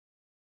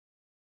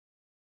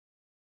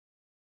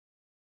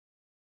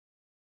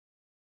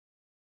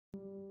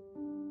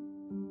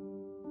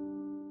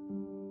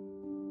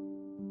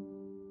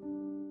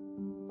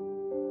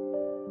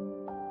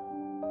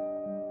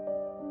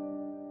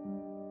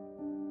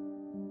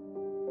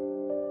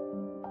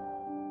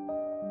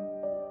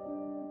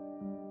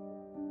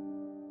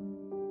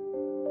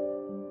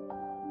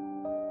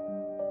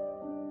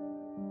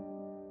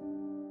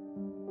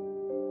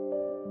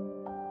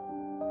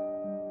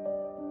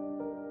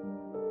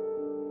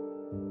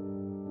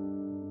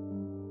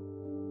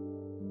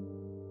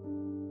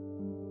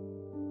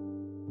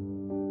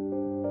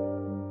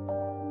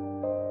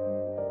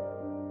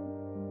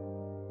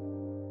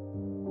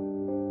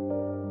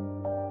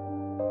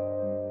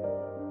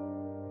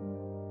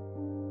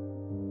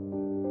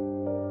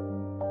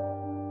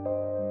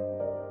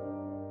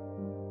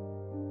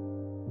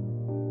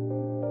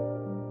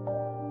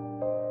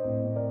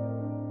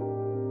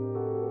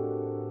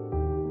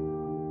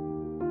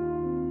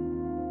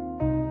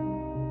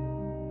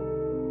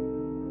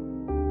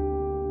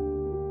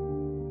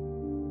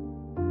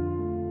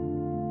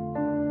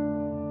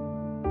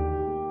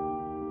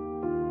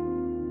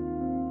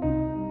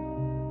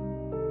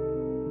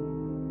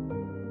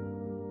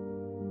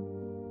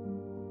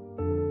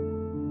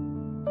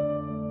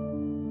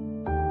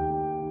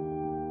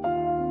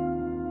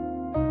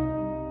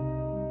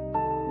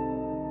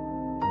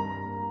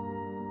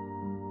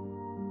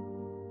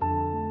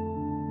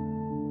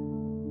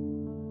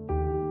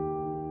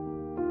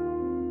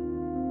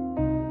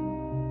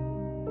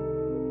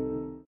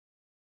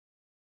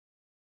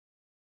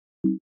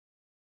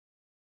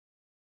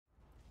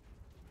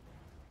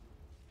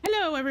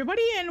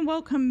everybody, and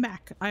welcome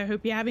back. I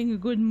hope you're having a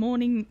good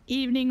morning,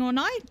 evening, or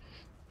night.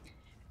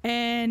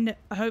 And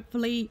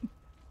hopefully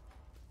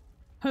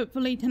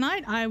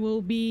tonight I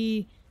will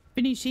be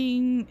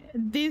finishing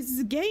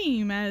this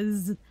game,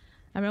 as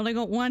I've only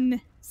got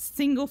one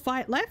single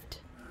fight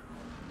left.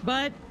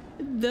 But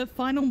the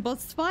final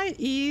boss fight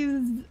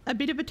is a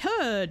bit of a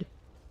turd.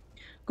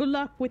 Good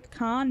luck with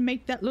Kahn.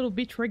 Make that little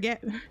bitch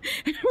regret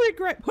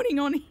putting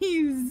on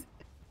his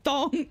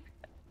thong.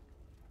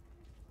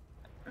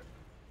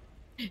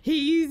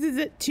 He uses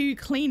it to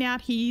clean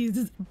out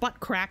his butt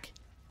crack.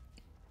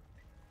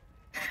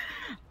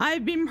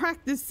 I've been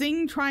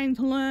practicing, trying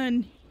to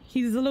learn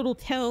his little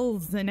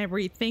tells and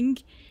everything.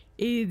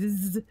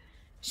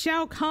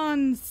 Shao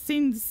Kahn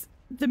since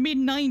the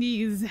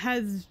mid-90s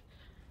has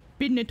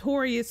been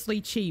notoriously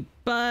cheap,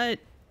 but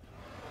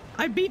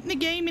I've beaten the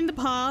game in the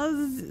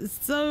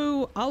past,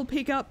 so I'll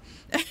pick up.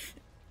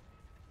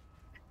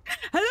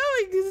 Hello,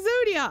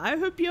 Exodia. I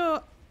hope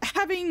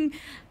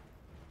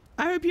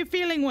you're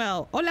feeling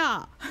well.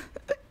 Hola.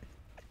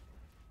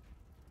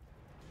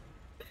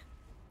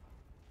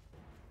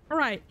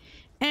 Alright,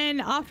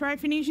 and after I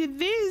finish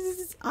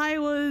this, I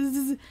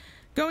was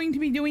going to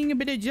be doing a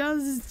bit of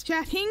just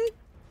chatting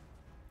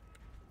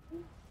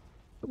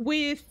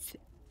with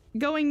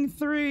going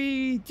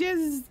through,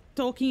 just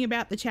talking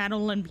about the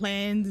channel and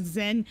plans,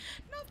 and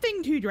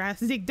nothing too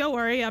drastic. Don't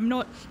worry, I'm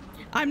not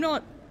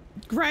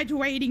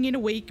graduating in a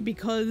week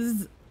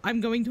because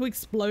I'm going to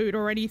explode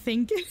or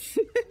anything.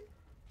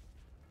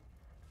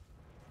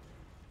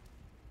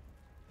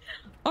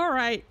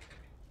 Alright.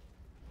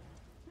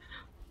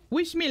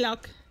 Wish me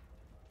luck.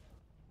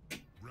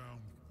 Round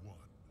one,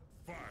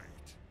 fight.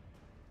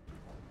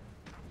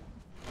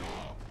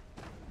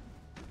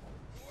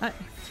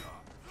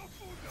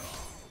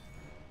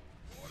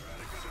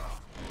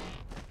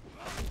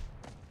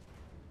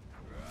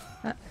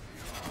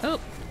 Oh,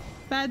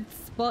 bad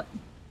spot.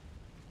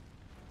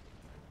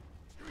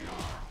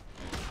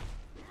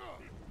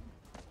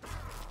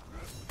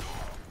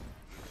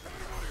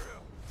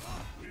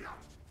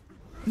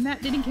 And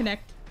that didn't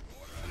connect.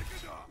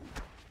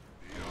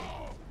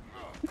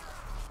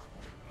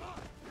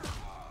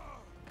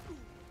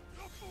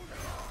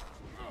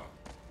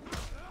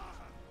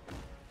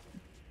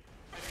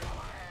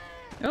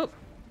 Oh.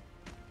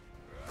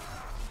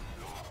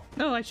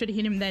 Oh, I should have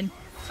hit him then.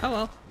 Oh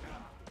well.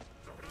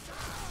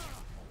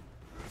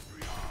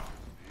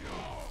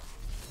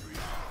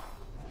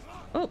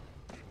 Oh.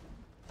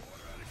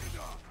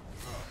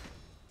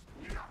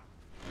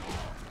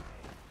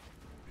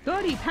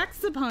 God, he packs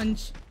the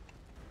punch.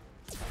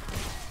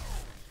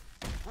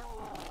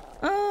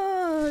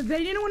 Oh,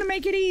 they didn't want to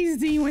make it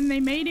easy when they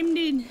made him,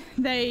 did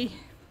they?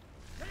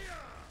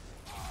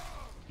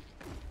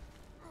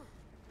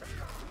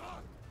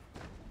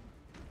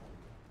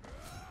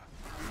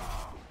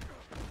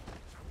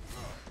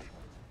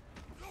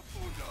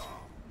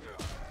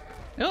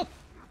 Oh,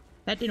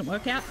 that didn't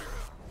work out.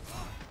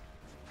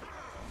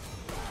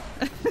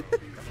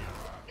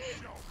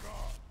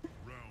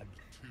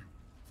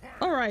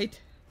 All right.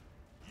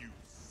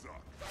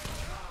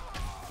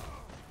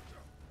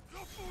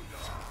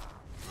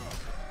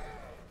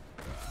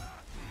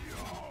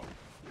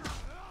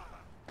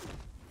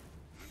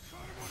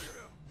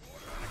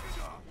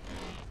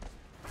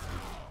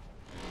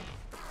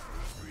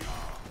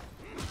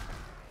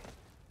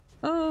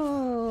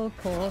 Oh, of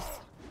course.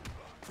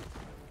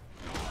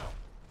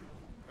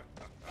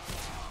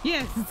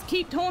 Yes,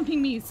 keep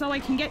taunting me so I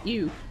can get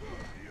you.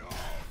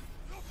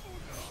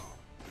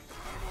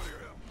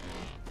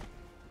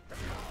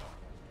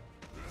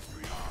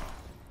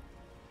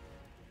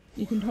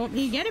 You can taunt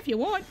me again if you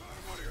want.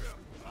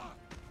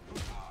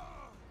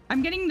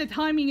 I'm getting the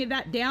timing of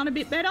that down a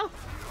bit better.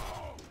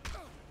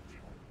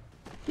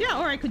 Yeah,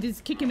 or I could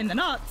just kick him in the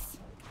nuts.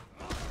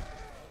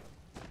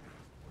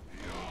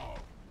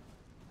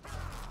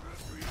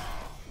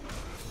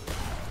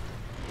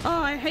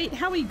 Oh, I hate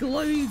how he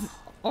glows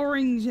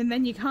orange and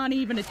then you can't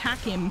even attack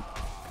him.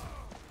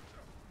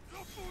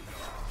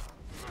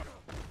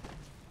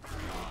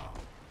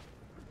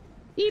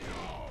 Eep.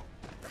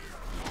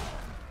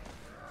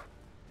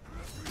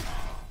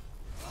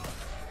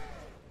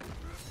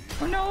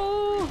 Oh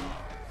no!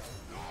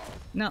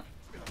 No.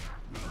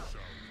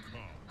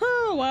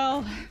 Oh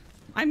well.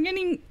 I've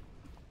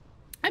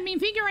been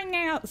figuring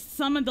out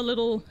some of the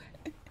little...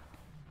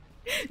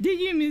 Did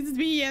you miss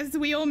me? Yes,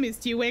 we all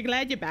missed you. We're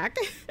glad you're back.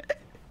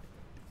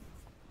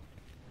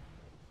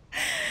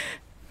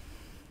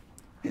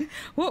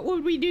 What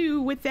would we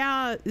do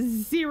without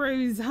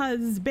Zero's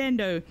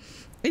husbando?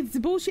 It's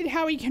bullshit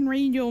how he can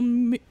read your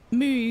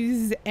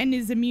moves and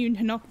is immune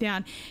to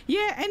knockdown.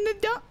 Yeah, and the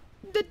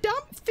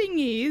dumb thing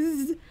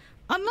is,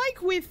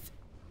 unlike with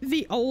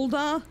the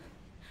older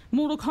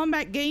Mortal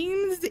Kombat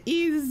games,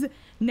 is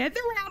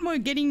NetherRealm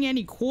weren't getting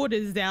any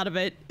quarters out of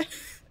it.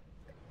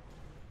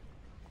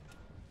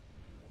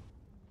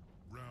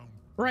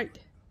 Right.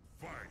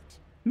 Fight.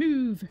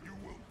 Move. You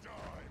will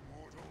die,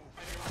 mortal.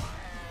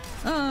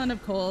 Oh, and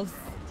of course.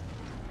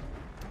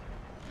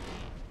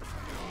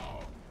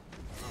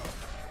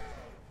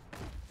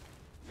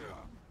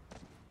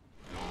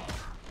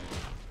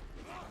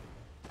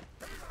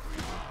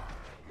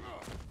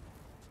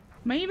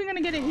 Am I even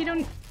gonna get a hit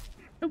on...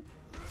 Oh.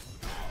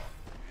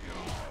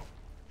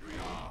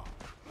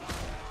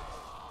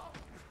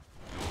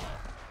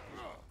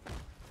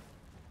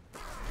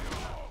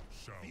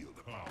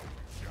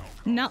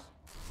 No.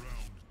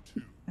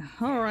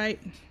 Alright.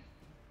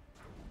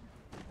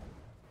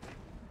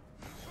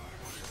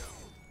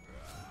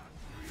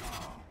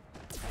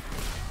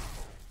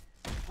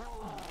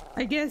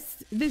 I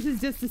guess this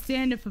is just the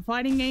standard for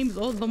fighting games.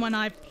 All the one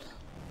I've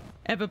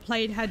ever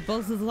played had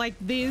bosses like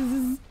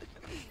this.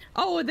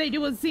 Oh, they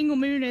do a single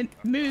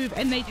move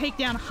and they take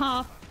down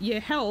half your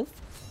health.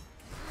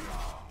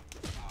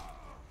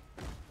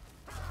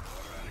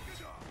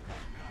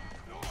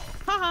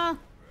 Haha,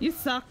 you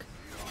suck.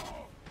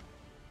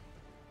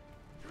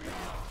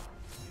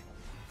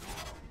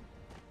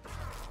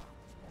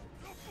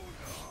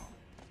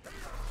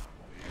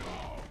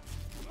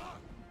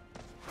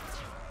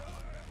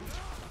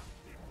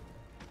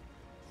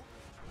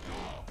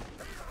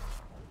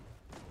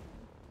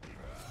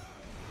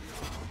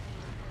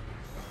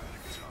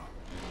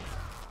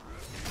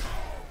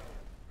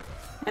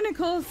 And of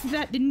course,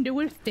 that didn't do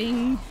a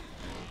thing.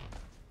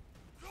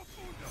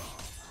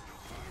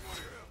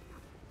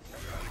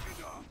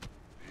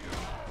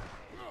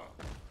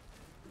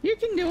 You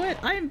can do it.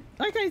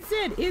 Like I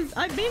said,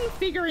 I've been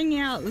figuring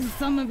out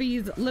some of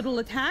these little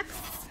attacks.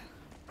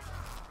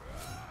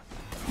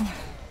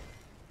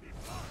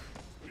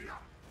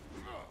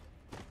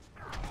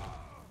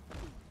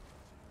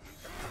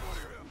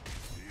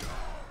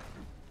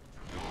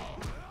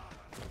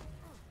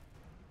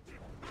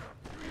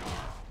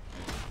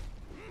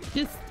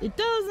 Just, it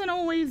doesn't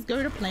always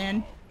go to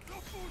plan.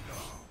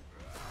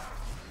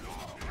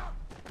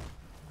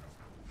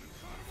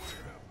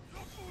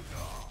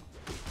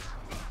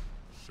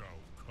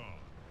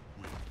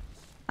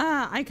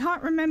 I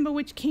can't remember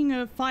which King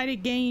of Fighter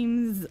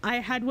games I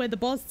had where the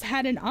boss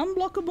had an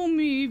unblockable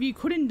move you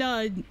couldn't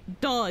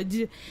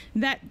dodge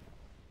that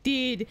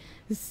did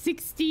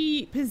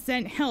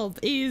 60% health.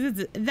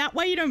 Is that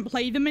why you don't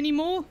play them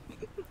anymore?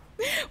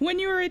 When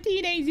you were a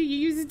teenager,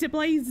 you used to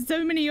play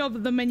so many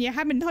of them and you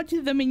haven't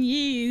touched them in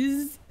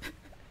years.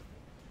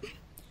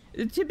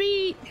 To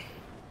be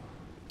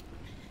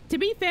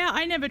fair,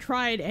 I never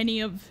tried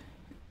any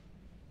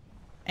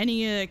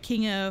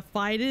King of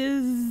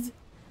Fighters.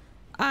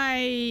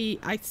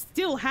 I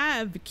still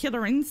have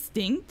Killer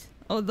Instinct,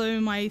 although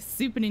my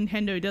Super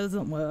Nintendo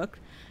doesn't work.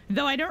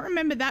 Though I don't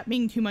remember that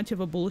being too much of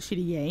a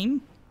bullshitty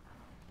game.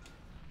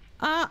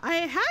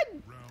 I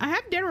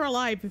have Dead or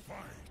Alive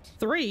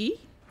 3,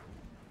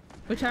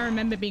 which I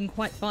remember being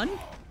quite fun.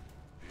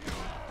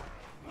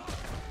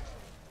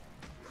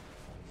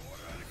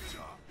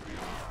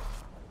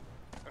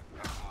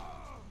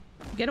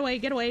 Get away,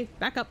 get away.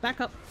 Back up, back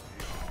up.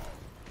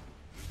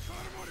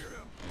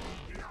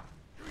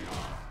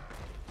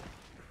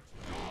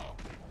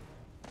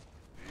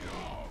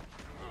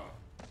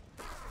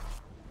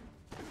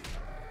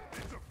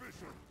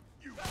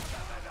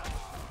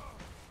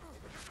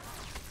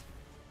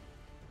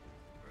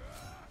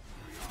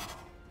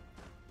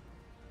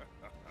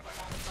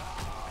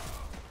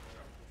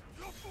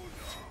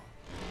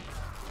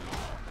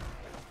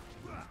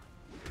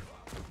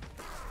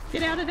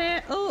 Get out of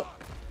there. Oh.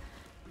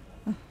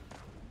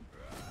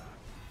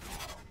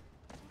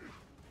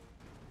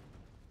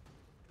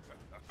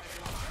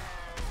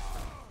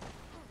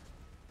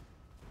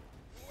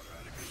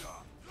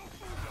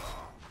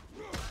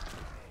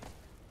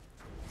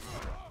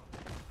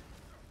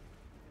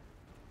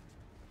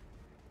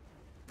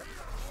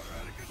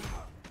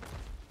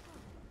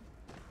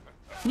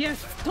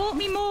 Yes, taught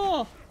me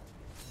more.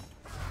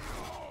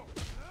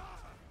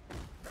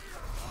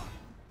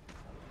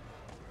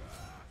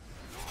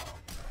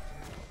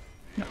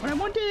 Not what I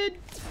wanted.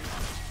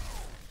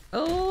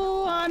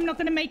 Oh, I'm not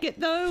gonna make it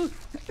though.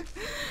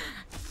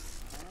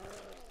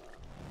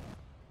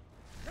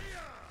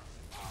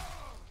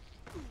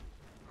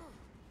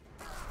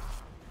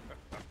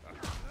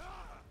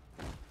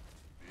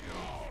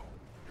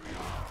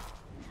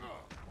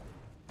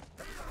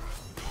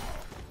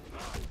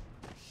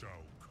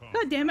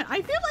 God damn it,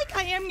 I feel like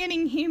I am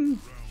getting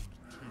him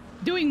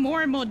doing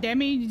more and more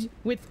damage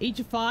with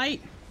each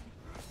fight.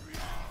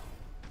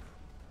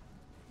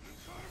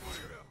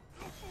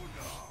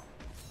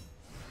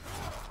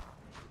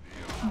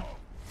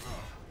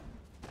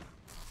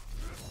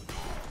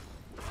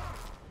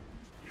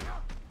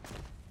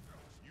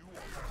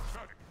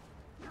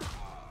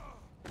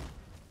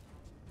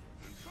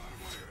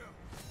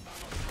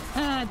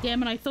 Ah,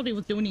 damn it, I thought he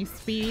was doing his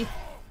spear.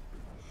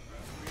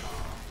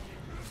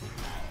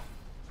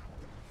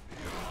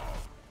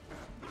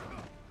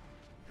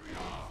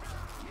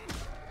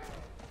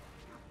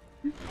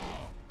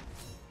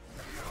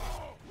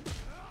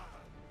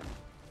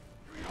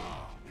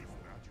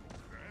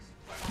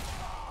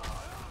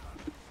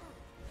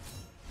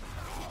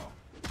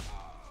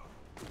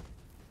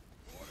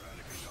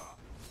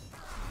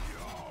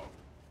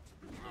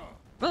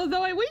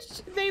 Although I wish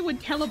they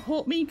would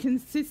teleport me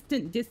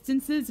consistent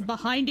distances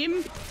behind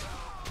him.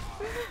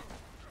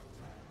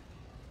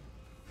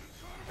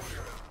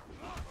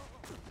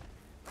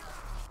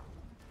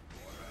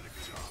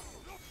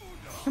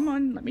 Come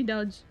on, let me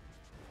dodge.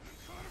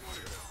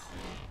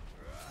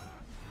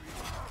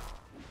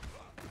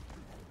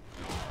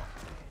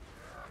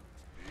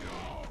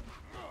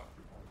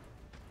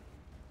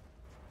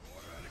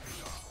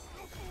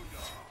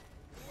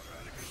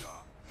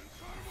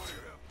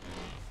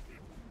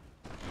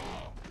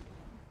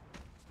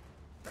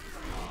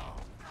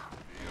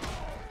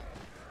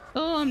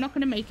 Oh, I'm not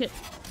gonna make it.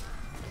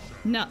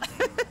 No.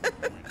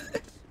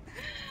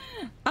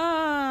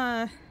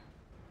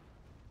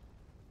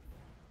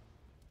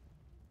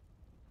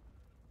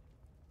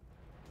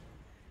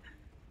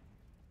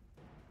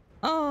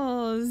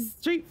 Oh,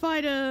 Street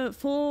Fighter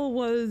 4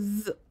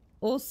 was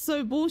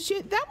also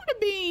bullshit. That would have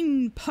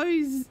been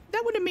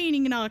that would have been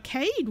in an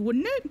arcade,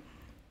 wouldn't it?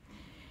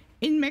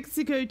 In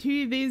Mexico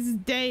to this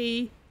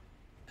day.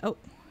 Oh.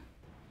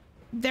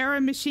 There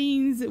are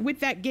machines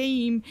with that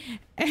game,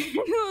 and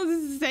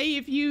I'll say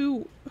if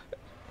you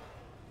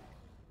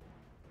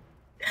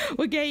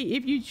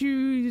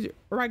choose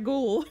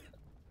Ragul,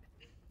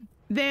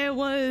 there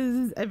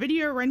was a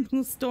video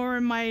rental store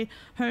in my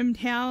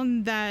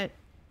hometown that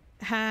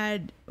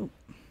had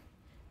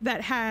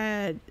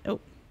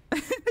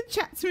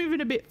chat's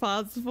moving a bit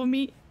fast for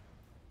me.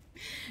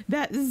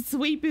 That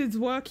sweep is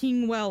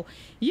working well.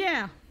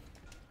 Yeah.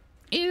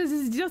 It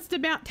is just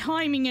about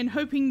timing and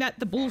hoping that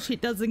the bullshit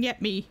doesn't get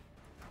me.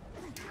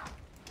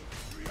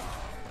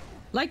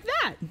 Like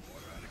that.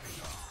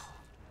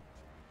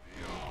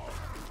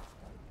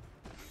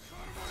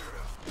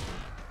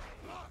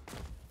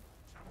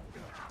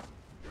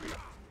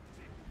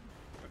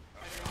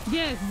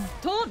 Yes,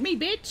 taunt me,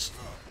 bitch.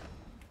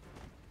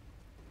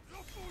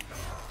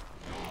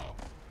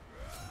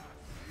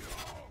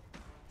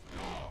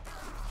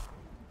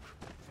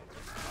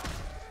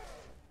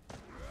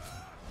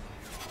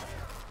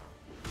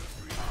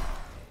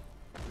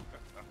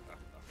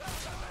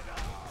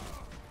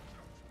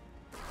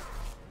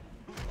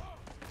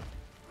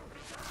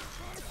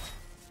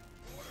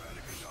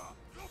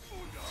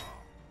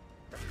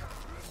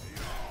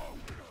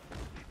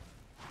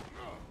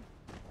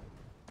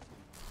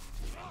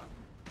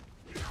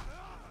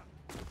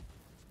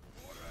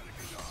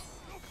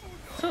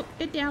 Oh,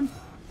 get down.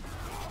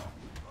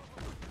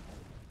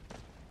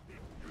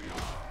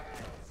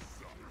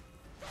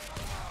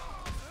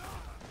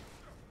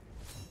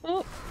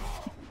 Oh.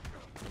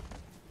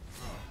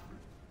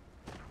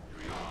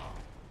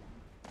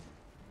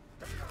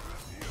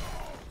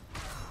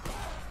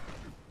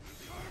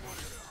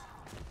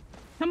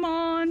 Come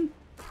on.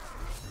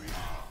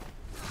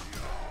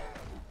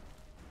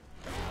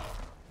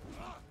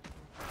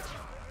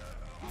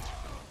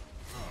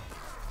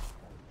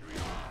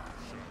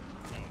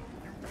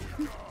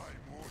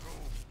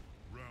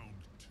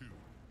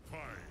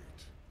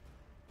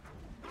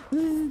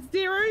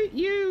 Zero,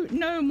 you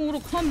know Mortal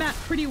Kombat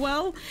pretty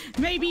well.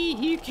 Maybe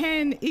you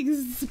can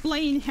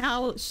explain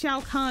how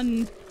Shao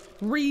Kahn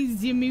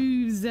reads your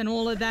moves and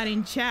all of that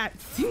in chat,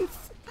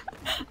 since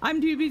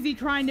I'm too busy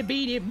trying to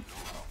beat him.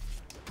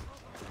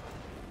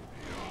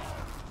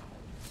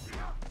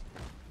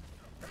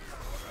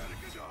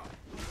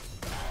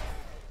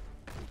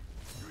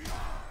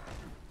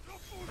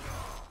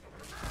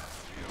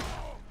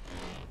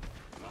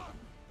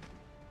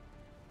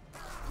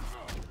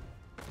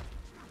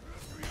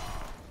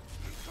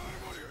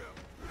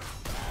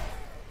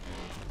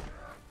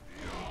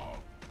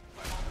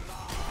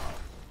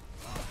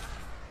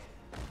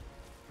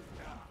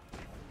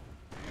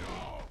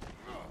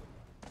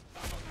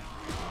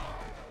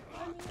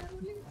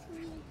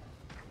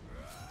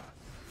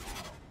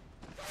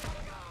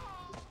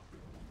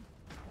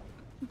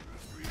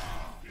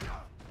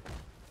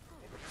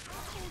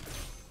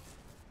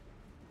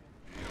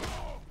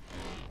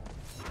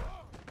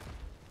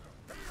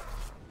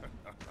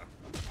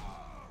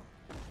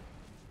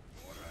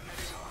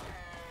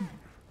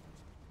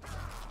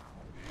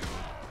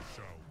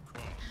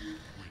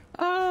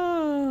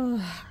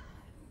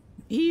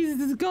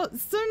 He's got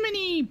so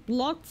many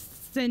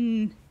blocks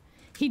and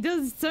he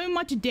does so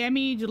much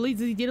damage. At least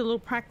he did a little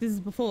practice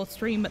before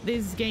stream, but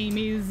this game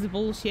is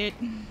bullshit.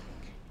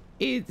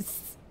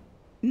 It's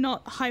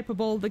not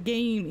hyperbole. The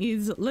game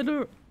is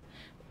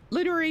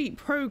literally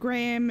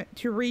programmed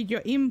to read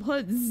your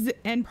inputs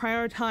and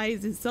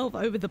prioritize itself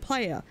over the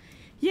player.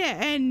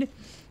 Yeah, and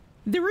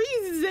the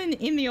reason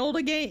in the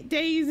older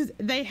days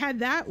they had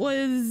that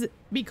was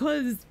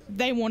because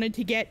they wanted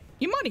to get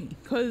your money,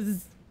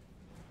 because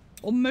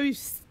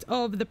most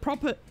of the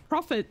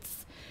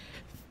profits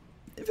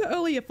for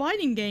earlier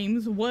fighting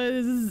games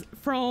was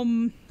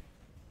from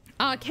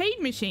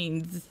arcade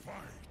machines.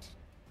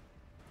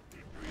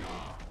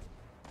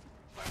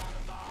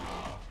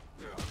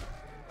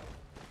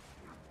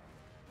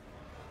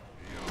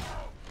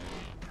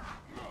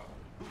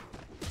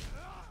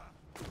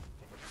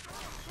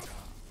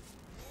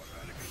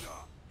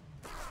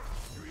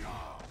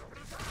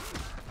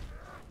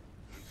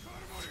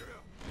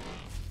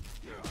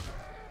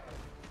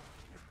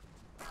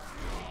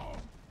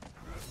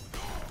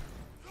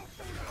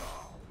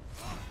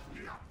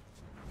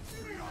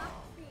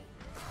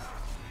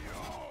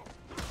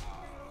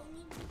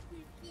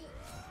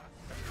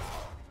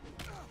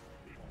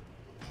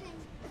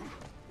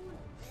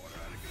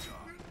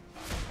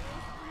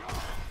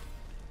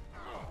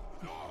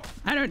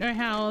 I don't know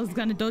how I was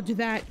gonna dodge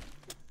that.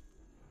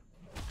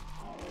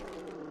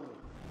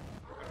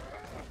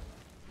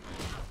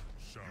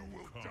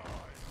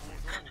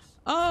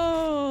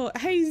 Oh,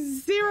 hey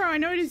Zero, I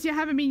noticed you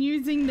haven't been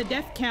using the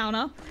death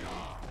counter.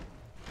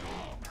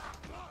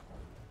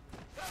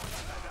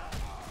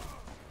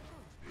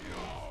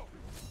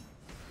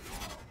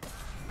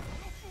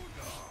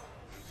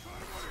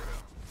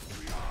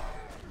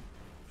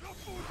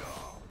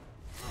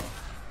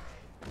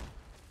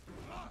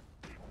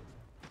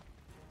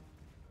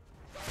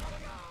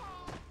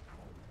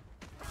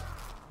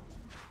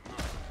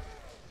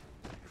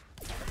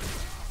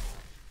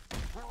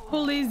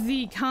 Poor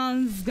Lizzie,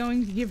 Kahn's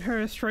going to give her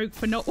a stroke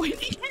for not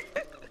winning.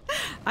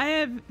 I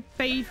have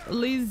faith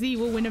Lizzie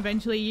will win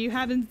eventually. You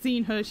haven't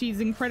seen her. She's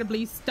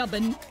incredibly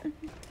stubborn.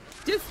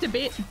 Just a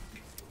bit.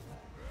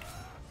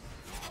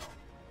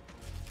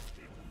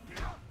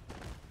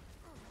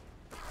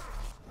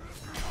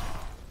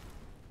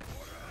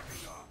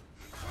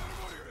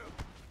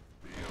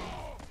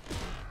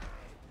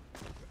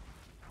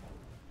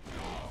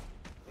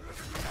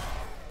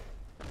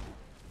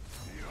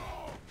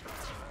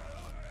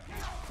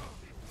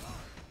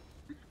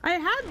 I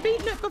have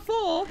beaten it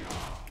before.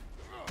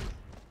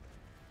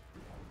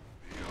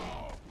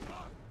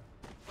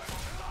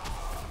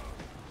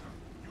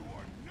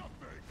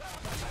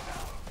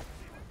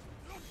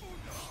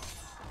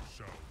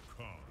 Shao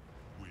Kahn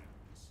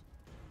wins.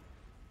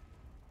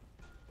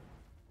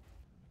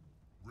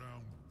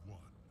 Round 1.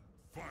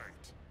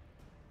 Fight!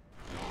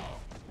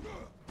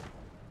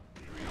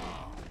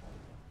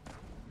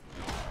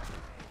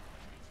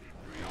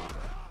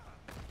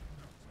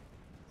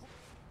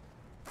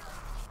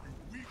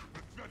 Weak,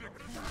 pathetic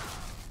fool!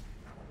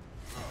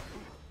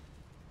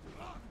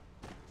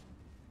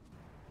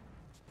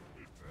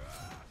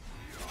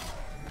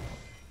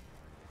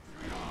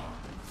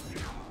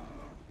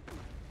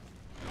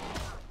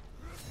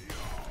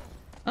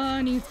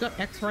 And he's got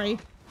X-ray.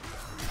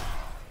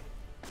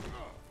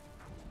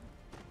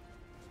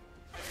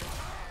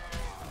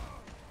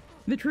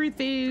 The truth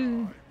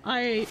is,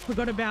 I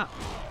forgot about...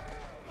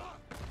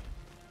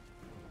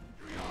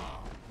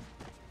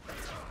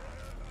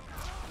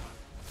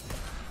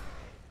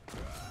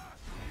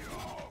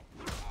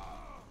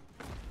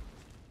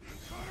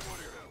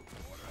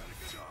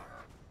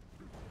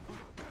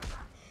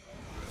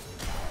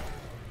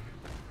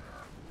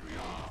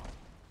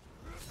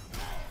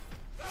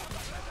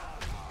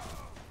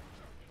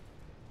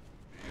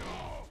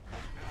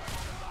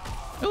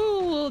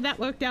 Oh, that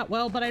worked out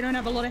well, but I don't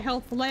have a lot of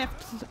health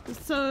left,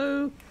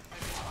 so...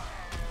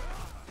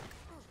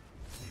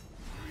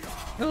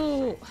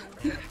 Oh.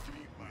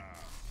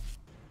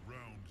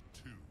 Round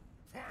 2.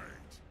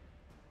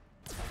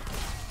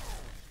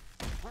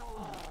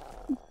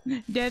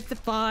 Fight! Death to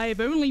 5.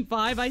 Only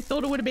 5. I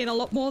thought it would have been a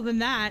lot more than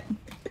that.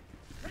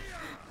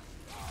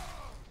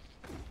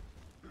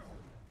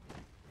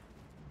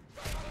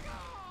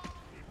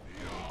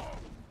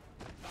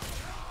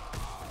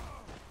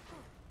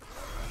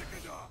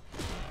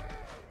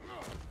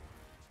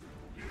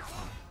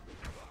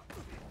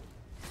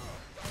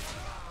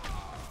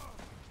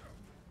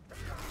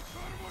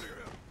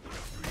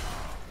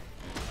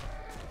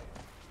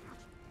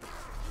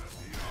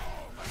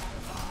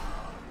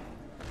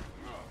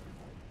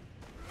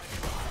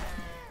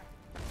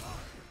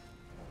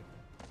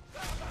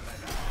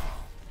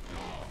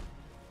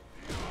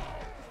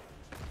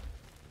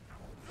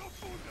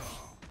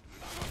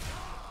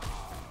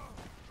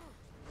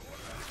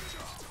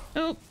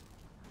 Oh.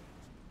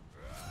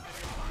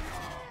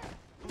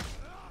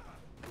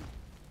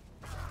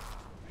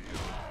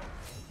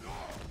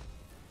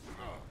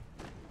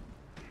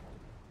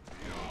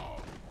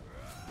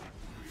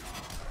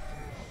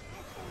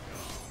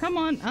 Come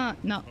on,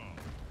 no.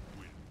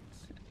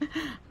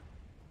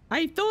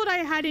 I thought I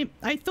had him,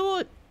 I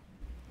thought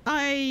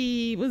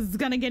I was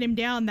gonna get him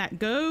down that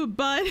go,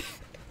 but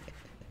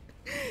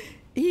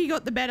he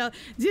got the better.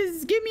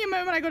 Just give me a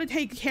moment, I gotta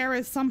take care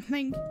of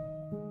something.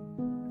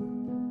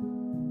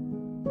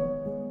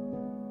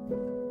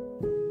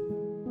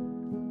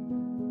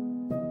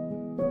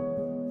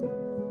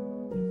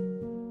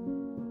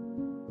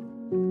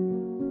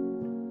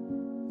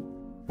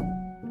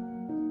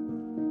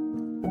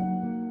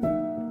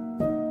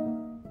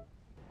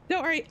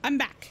 Don't worry, I'm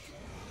back.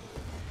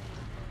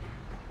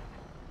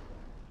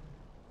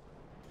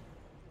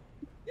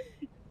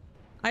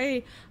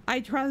 I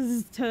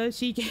trust her.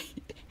 She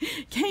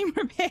came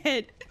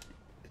prepared.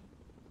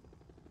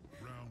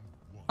 Round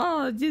 1.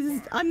 Oh,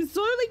 just I'm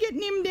slowly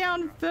getting him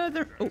down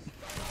further. Oh,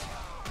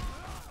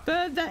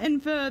 further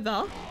and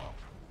further.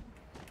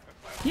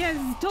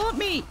 Yes, taunt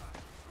me.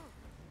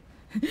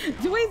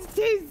 Twist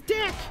his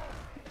deck.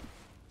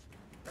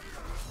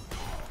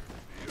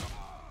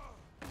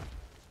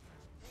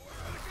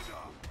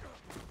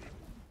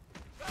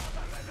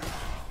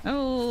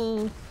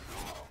 Oh.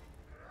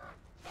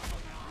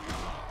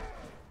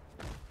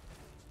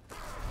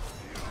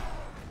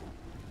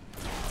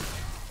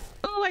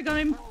 Oh, I got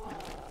him.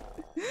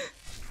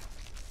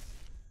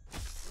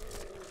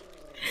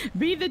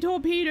 Be the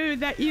torpedo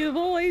that you've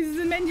always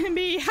meant to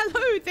be.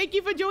 Hello, thank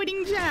you for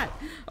joining chat.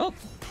 Oh.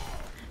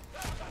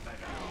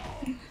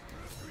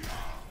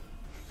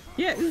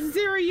 Yeah,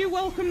 Zero, you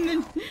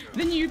welcome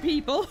the new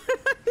people.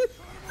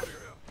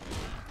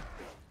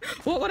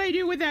 What would I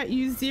do without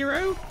you,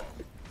 Zero?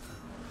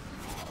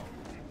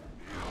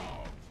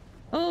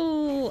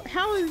 Oh,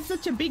 how is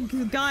such a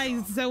big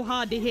guy so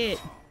hard to hit?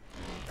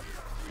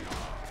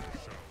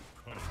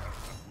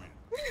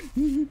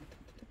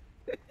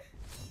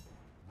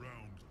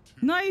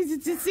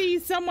 Nice to see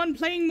someone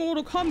playing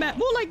Mortal Kombat.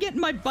 More like getting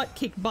my butt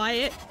kicked by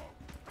it.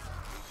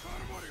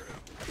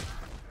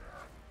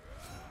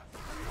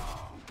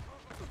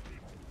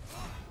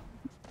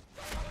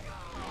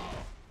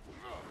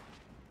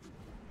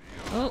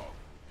 Oh.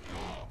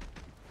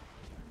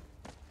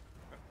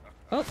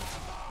 Oh.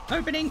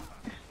 Opening.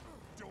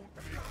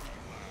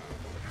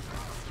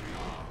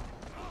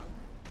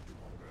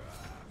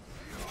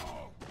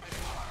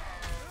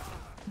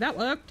 That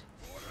worked.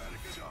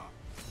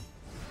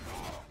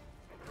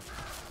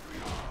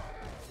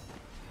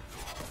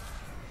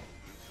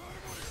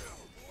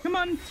 Come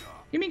on,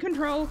 give me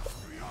control.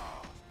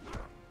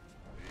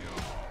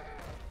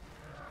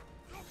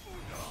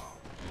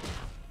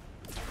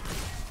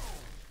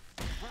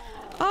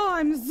 Oh,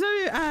 I'm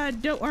so,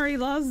 don't worry,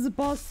 Lars,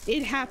 boss,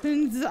 it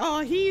happens. Oh,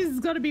 he's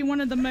got to be one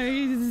of the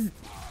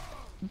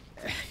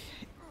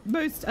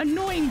most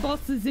annoying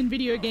bosses in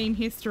video game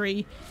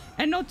history.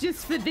 And not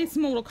just for this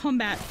Mortal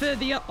Kombat, for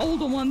the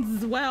older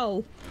ones as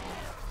well.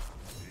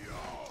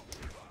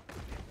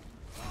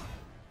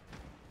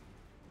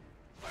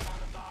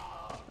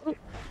 Oh.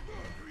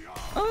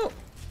 Oh,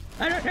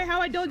 I don't know how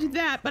I dodged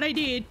that, but I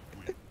did.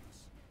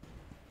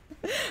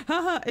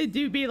 Haha, it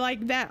do be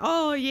like that.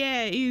 Oh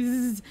yeah,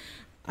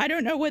 I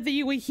don't know whether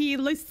you were here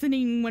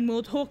listening when we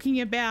were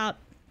talking about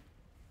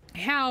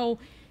how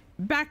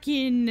back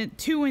in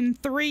 2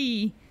 and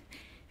 3,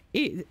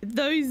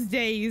 those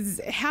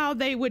days, how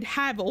they would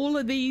have all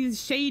of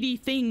these shady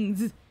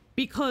things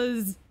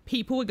because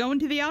people were going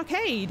to the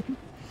arcade.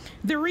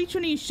 The reach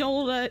on his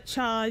shoulder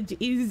charge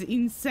is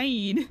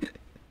insane.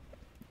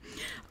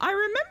 I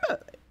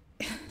remember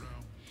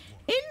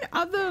in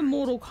other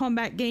Mortal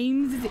Kombat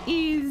games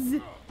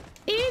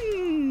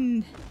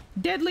in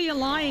Deadly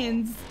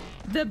Alliance,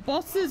 the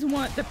bosses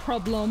weren't the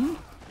problem.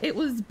 It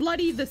was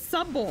bloody the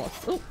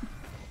sub-boss. Oh.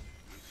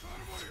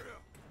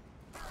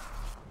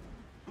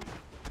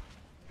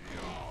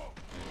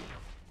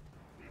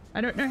 I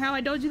don't know how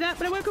I dodged that,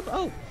 but I woke up.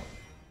 Oh.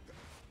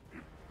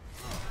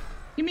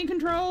 Give me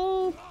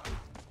control.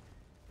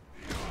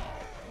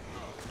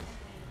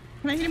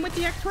 Can I hit him with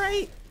the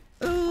X-ray?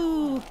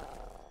 Ooh.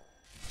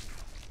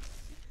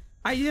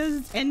 I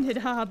just ended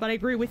her, but I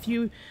agree with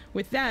you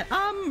with that.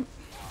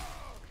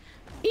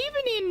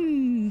 Even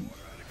in,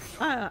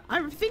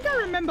 I think I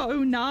remember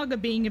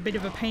Onaga being a bit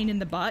of a pain in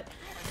the butt.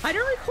 I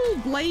don't recall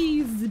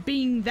Blaze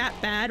being that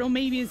bad, or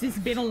maybe it's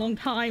just been a long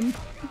time.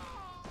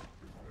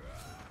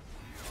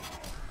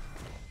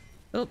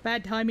 Oh,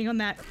 bad timing on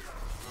that.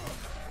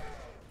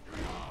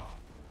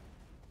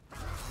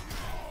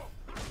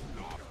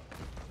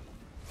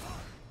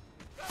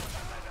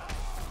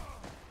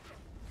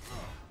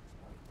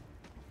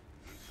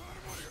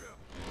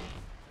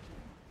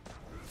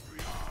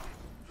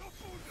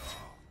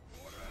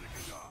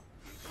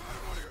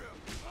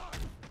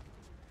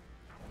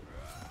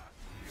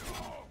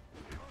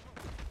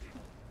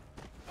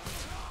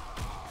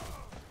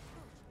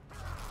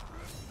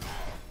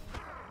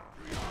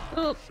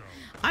 Oh,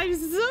 I've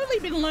slowly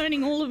been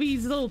learning all of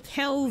these little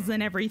tells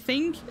and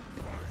everything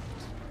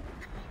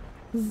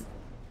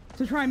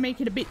to try and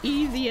make it a bit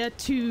easier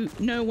to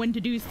know when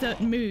to do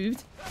certain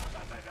moves.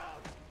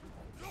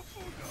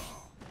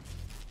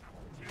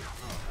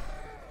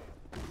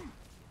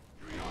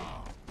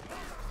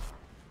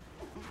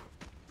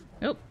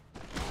 Oh.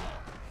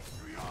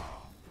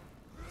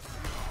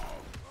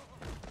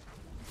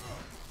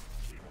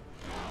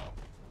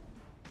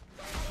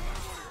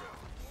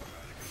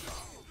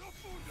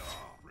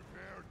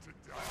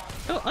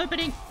 Oh,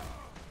 opening.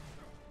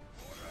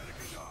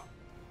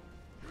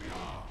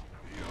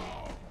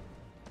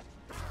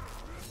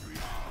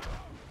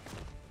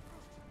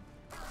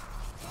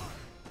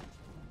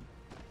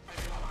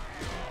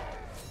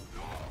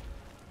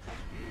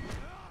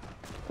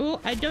 Oh,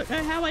 I don't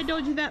know how I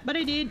dodged that, but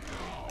I did.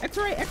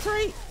 X-ray,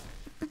 X-ray.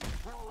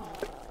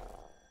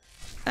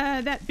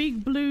 That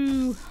big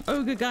blue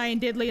ogre guy in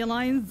Deadly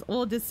Alliance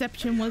or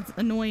Deception was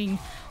annoying.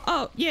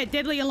 Oh, yeah,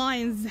 Deadly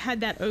Alliance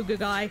had that ogre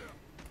guy.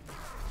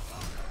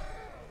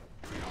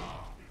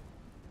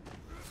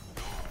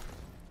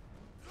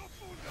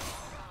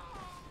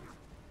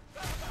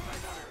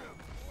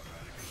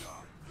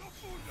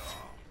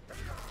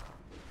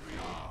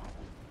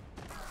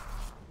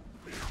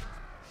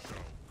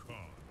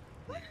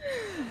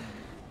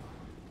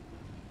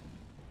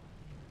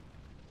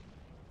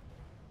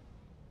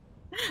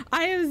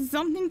 I have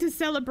something to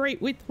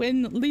celebrate with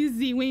when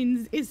Lizzie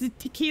wins is a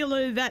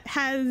tequila that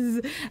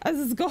has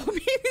a scorpion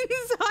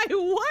inside.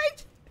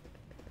 What?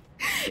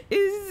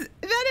 Is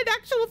that an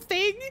actual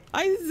thing?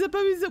 I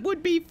suppose it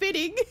would be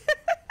fitting.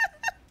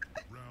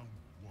 Round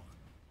one.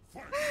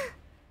 Fight.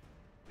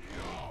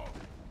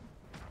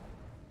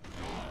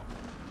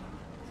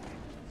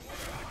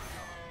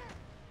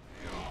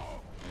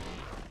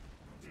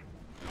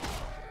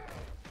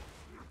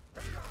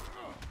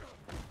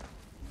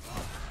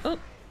 Oh.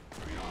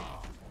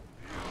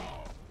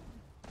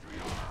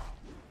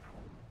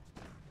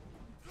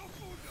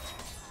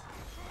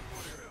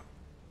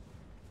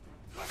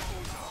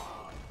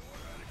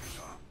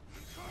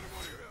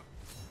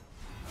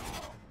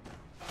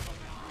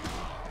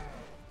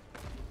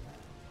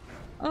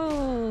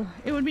 Oh,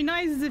 it would be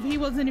nice if he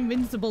wasn't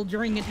invincible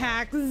during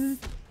attacks.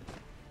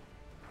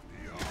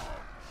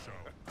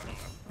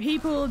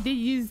 People did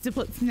used to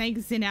put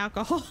snakes in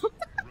alcohol.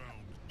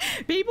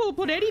 People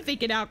put anything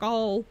in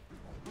alcohol.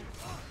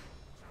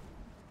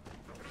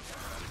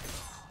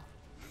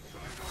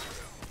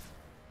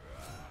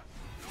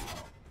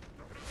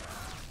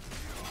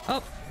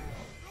 Oh.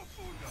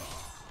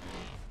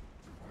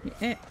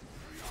 Yeah.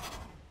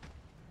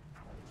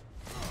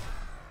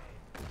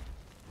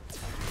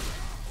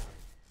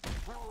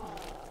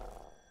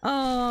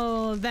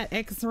 Oh, that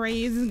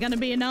X-ray isn't gonna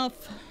be enough.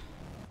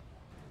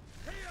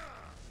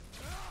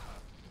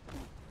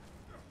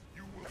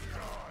 You will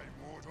die,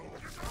 mortal.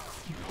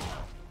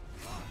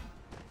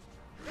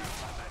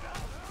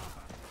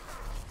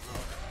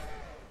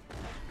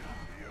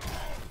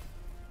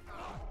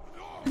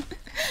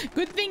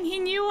 Good thing he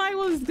knew I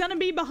was gonna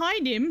be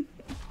behind him.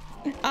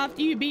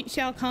 After you beat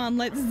Shao Kahn,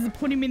 let's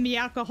put him in the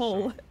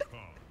alcohol.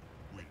 Kahn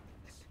wins.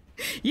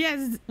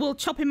 Yes, we'll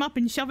chop him up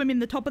and shove him in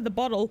the top of the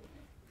bottle.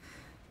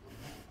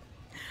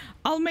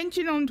 I'll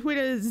mention on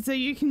Twitter so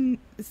you can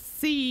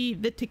see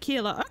the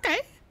tequila. Okay.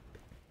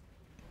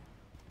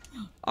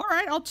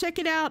 Alright, I'll check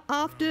it out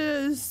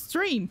after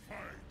stream. Fight.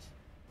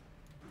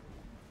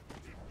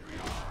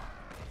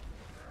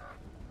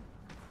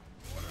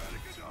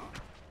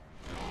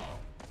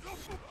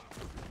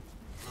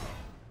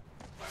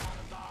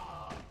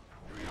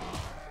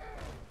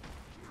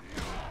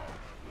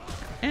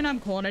 And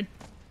I'm cornered.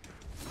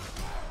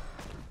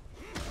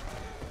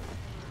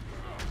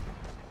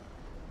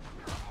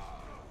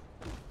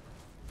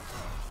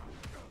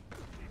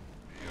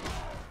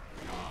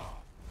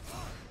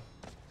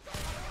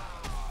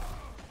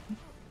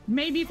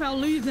 Maybe if I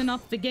lose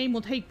enough, the game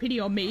will take pity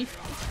on me.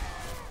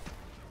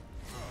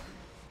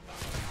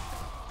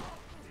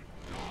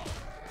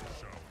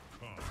 Shao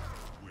Kahn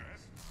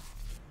wins.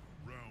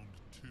 Round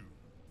two.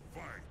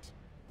 Fight.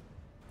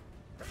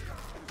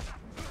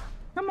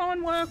 Come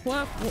on, work,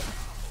 work, work.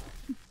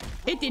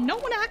 It did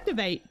not want to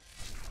activate.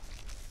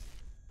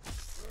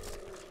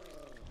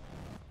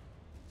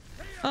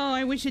 Oh,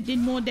 I wish it did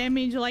more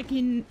damage like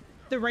in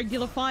the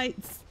regular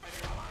fights.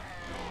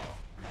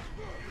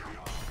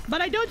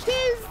 But I dodged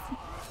his!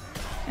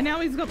 And now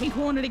he's got me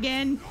cornered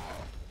again.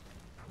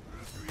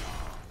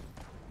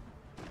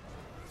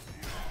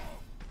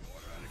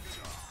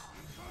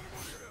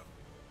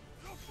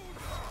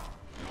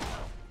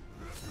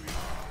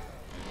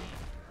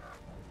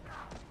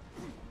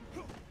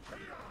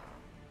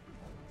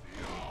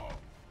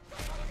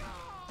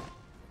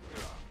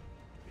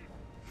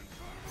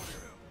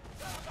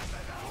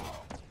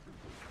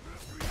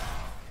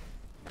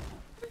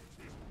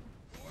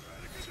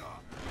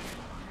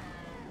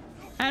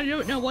 I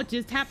don't know what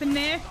just happened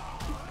there.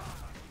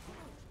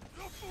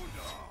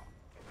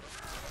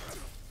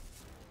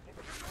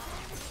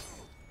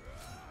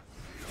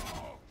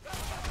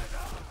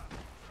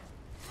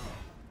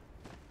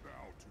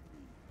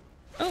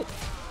 Oh,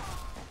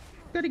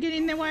 gotta get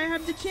in there while I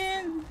have the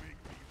chance.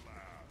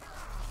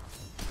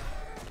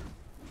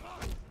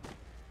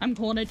 I'm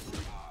cornered.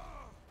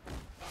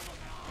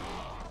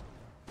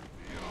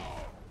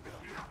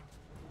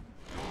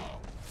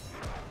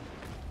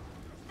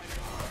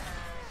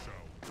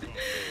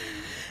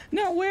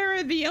 Now, where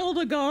are the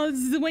elder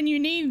gods when you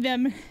need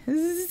them?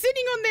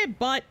 Sitting on their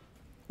butt,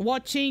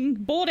 watching,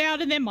 bored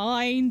out of their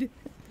mind,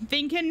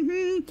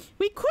 thinking,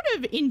 we could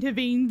have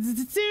intervened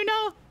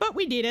sooner, but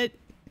we did it.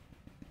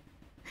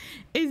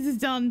 It's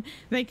done.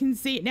 They can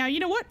see it now.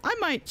 You know what? I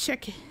might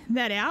check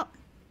that out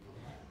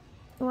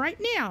right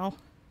now.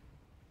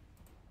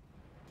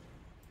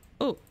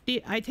 Oh,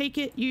 did I take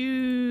it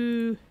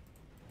you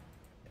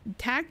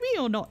tag me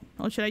or not?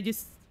 Or should I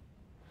just...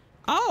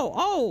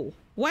 Oh,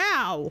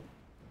 wow.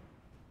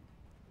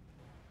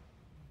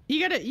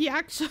 You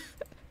actually...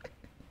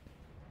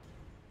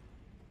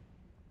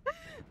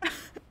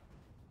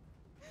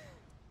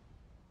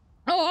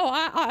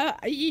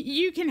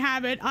 you can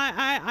have it.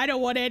 I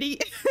don't want any.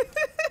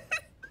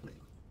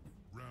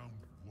 Round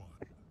one.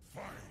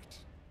 Fight.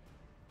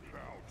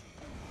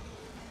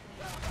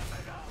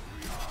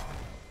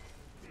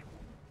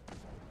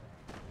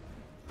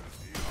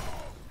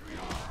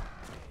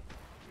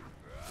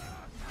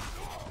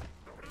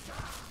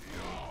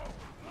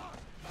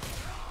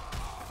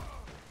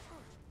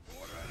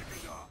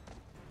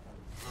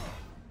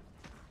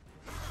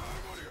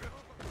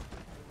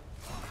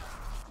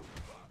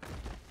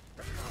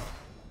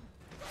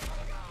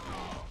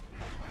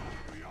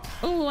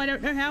 Oh, I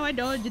don't know how I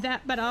dodged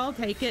that, but I'll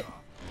take it.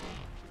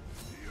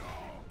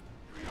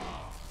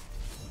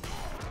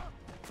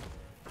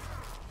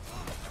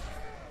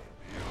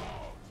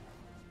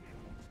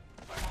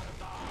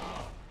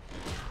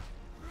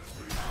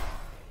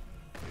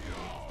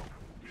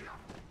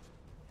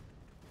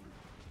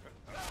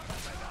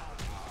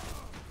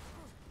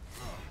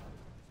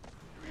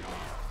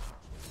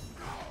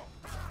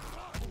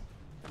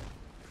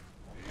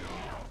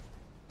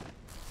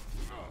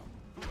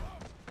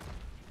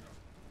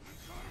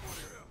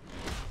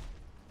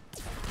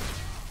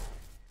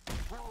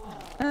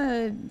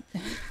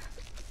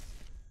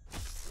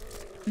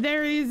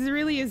 There is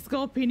really a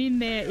scorpion in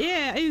there.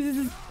 Yeah,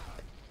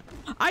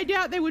 I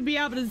doubt they would be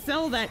able to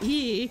sell that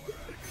here.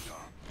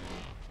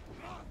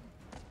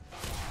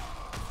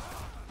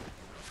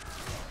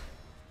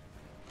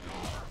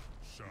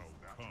 Shao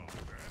Kahn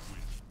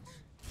wins.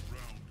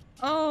 Round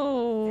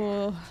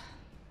Oh.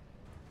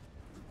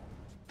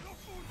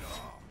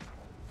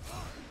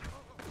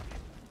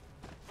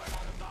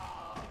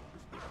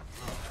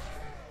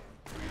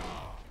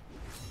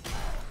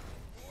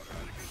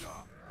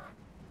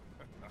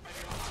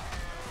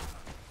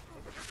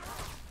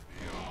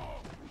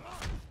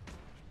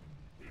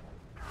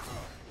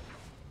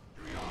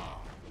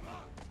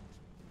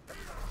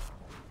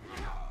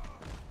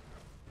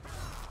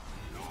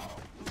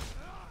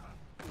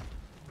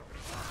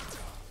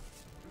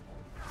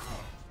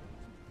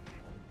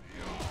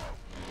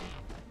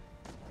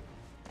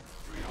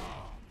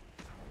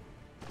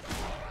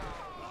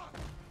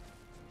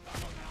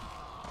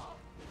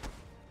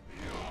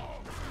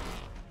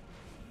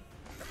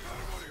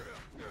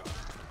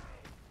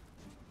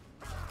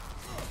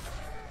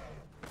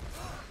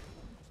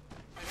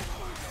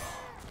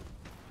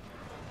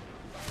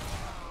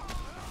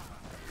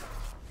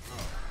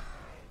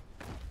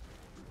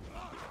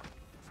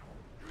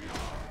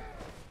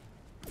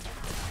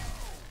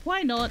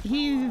 Why not?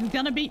 He's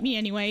gonna beat me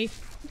anyway.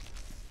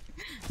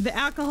 The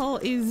alcohol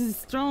is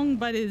strong,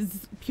 but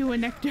is pure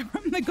nectar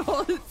from the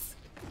gods.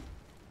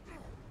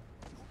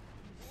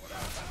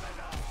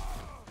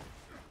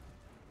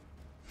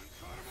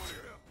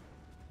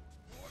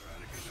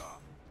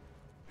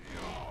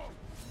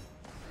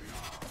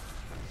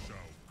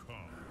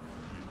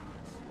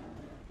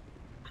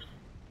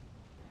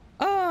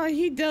 Oh,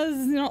 he does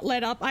not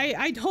let up.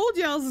 I told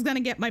you I was gonna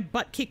get my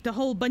butt kicked a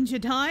whole bunch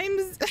of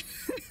times.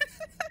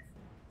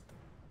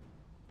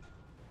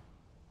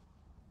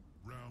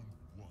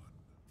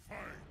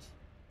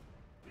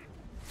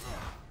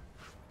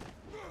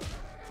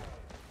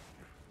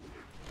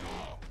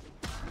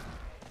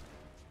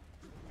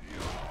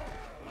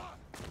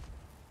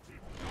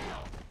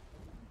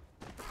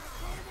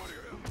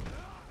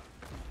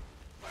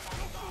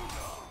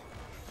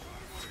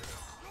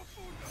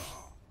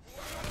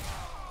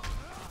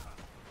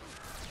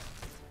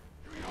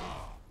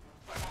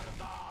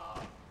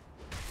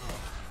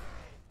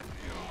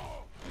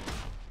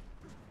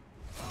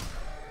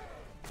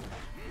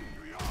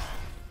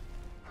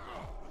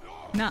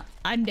 Nah,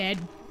 I'm dead.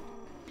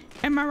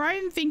 Am I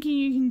right in thinking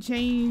you can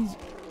change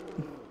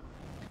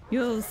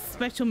your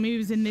special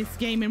moves in this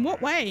game? In what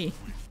way?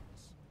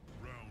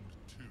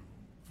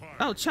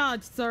 Oh,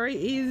 charge, sorry,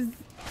 is...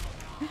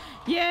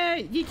 Yeah,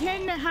 you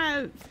can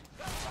have...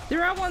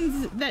 There are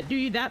ones that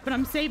do that, but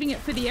I'm saving it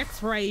for the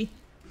X-ray,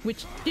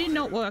 which did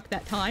not work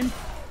that time.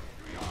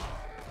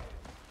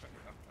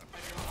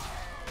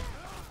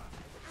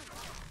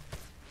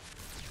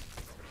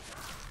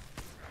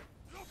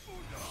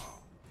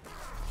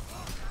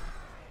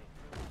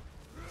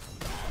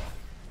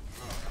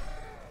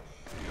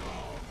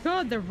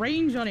 God, the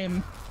range on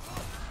him.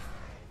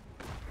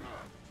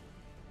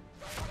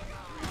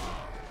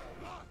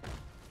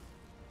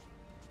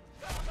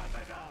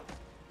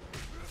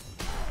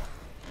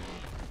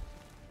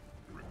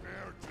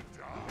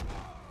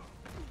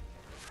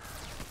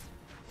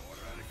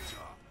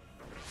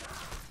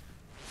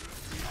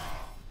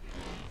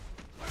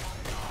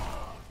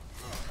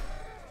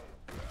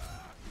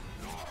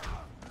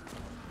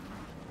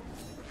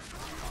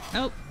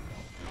 Nope.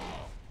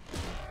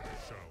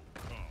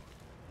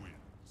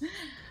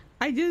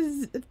 I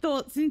just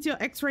thought since your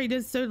X-ray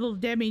does so little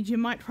damage, you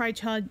might try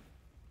charge.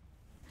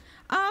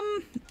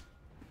 I'm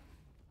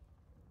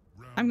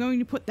going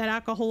to put that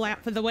alcohol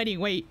out for the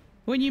wedding. Wait,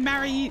 when you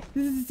marry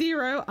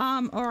Zero,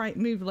 all right,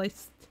 move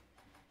list.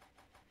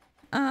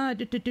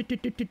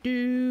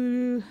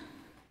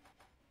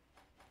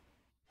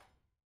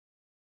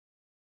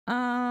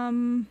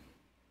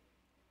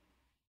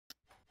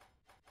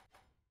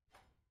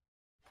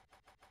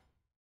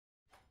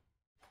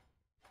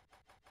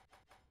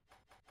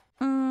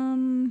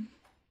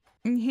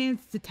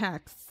 Enhanced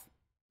attacks.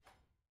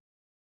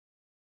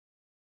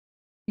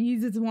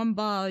 Uses 1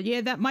 bar.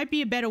 Yeah, that might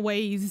be a better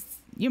ways.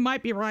 You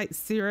might be right,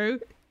 Zero.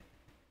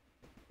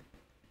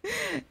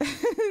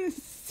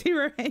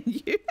 Zero and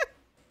you.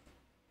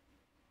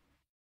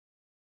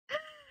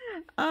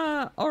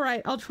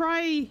 Alright, I'll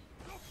try.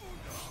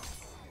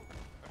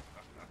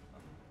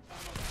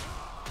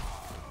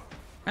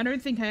 I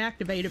don't think I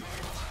activated.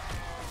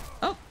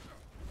 Oh,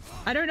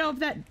 I don't know if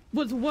that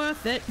was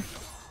worth it.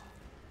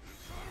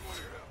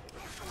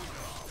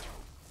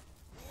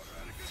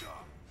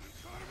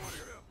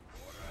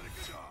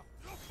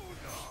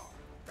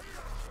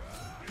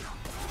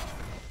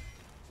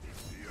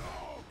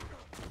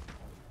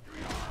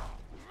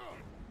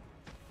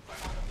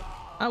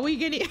 Are we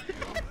getting...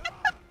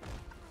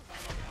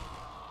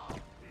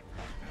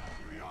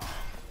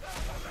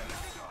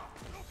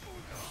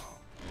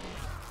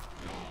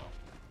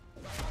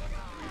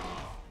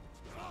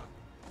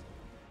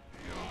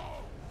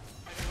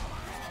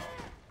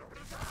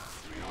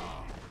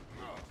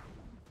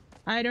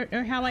 I don't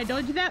know how I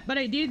dodged that, but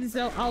I did,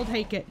 so I'll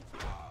take it.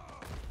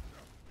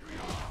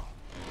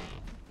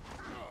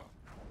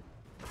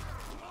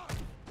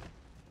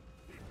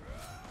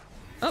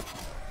 Up.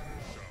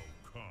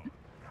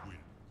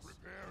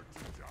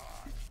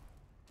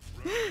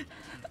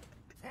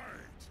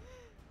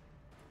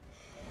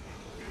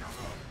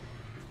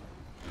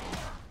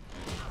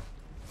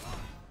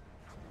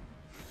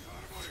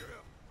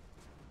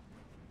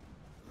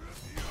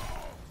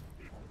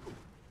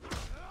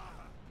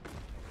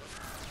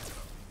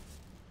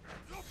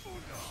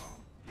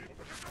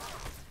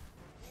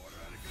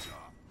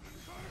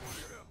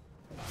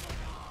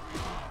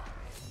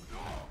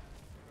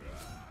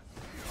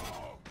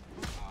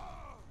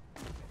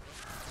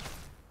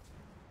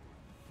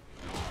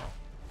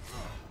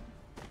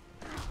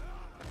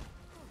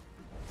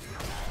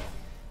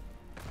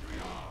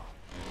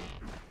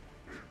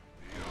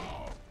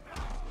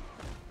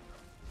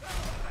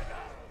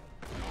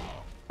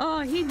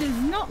 Oh, he does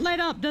not let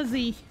up, does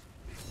he?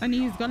 And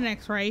he's got an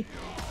X-ray.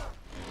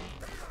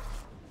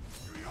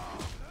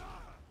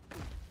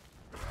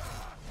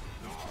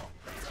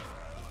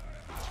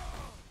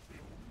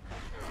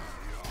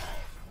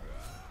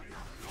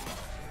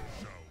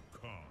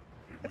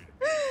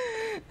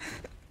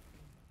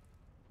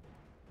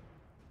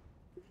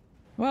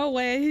 Well,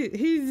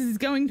 who's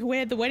going to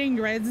wear the wedding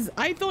dress?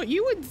 I thought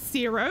you would,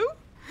 Zero.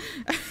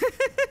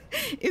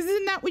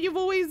 Isn't that what you've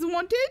always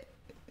wanted?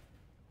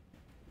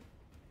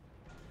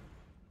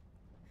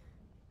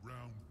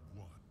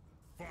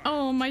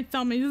 Oh, my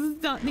thumb is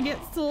starting to get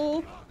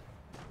sore.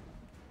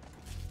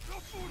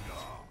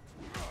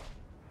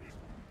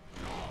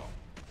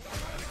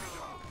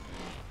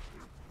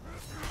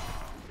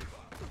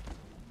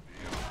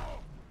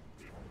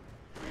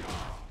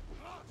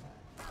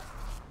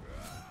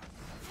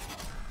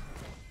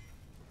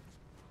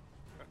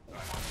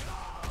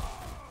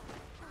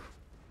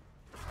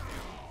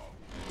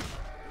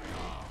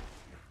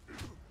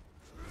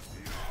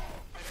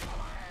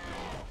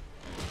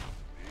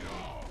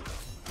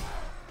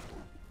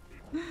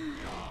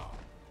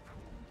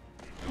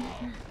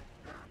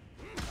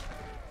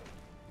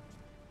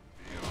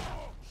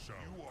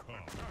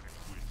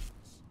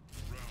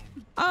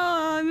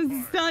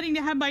 I'm starting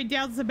to have my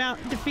doubts about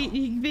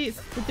defeating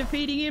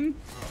him.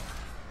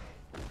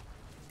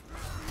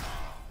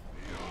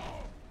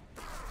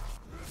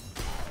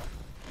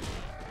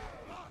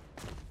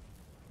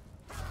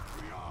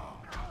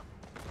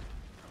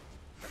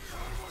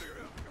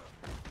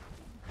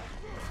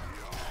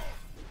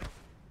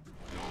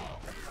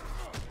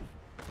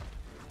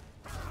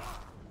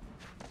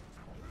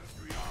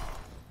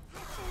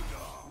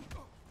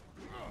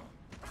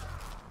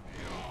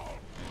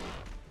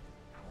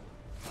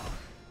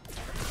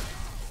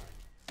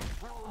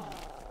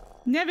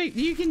 Never,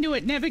 you can do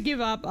it, never give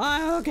up.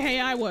 Okay,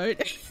 I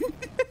won't.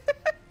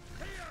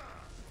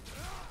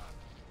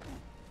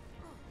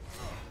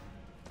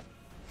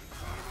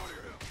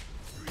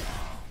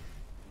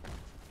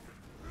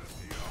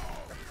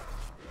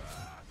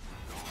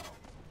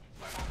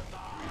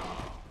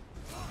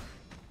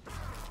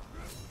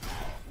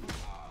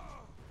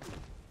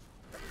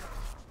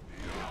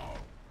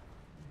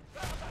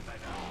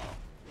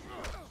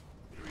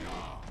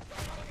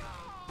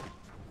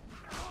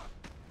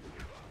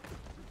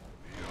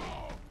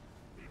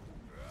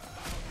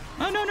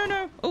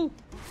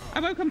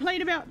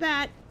 Complain about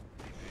that.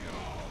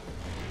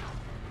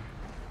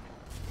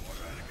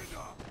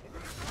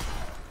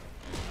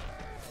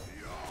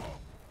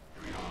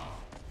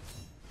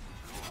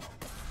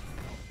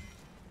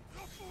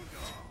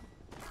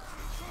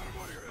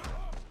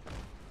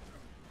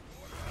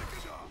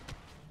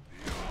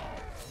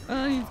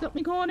 He's got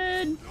me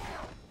cornered.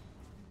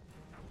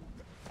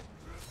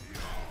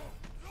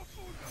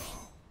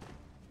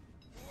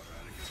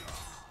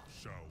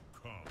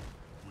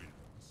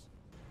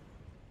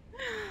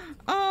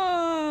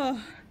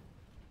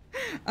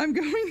 I'm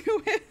going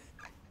with...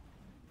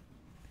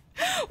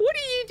 What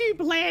do you do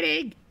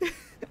planning?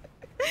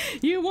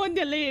 You want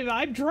to live.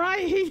 I'm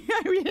trying.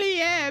 I really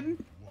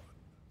am.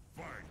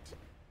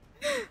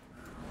 Fight.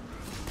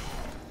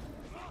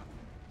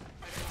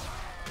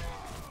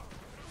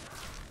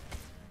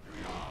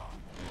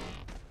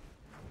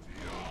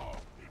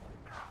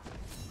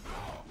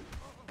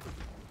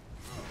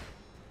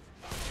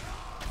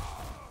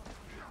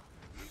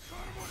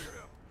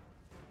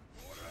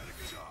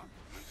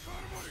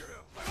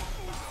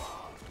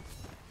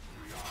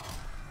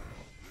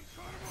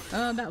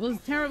 Oh, that was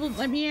terrible.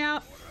 Let me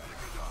out.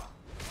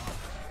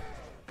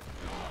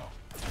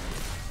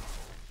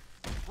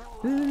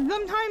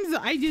 Sometimes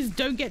I just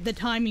don't get the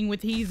timing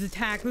with his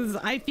attacks.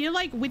 I feel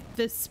like with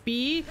the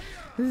spear,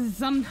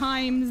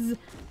 sometimes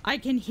I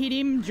can hit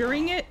him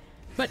during it,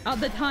 but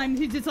other times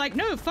he's just like,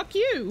 no, fuck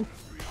you.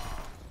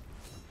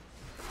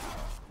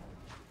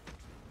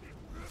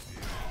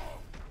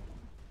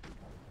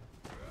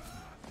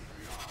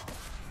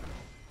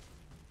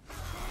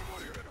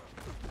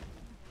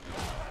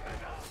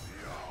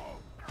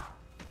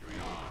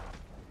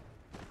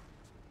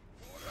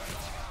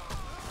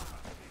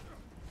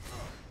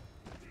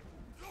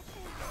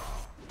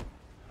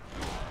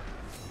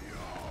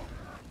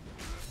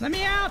 Let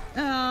me out!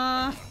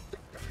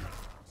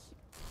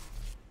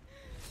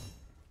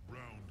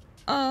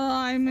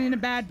 I'm in a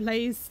bad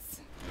place.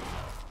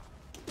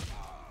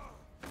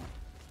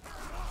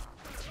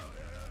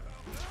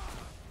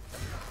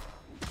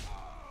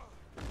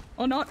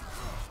 Or not.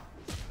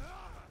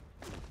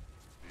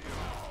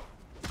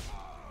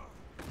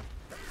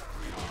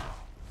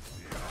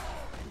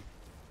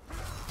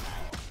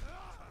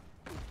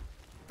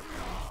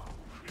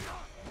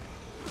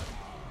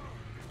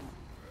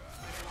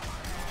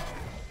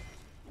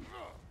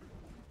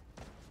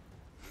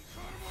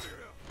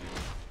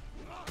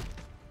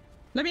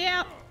 Let me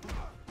out!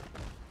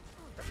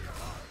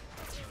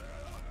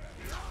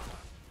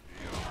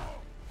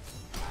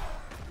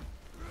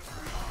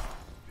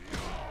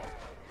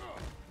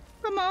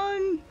 Come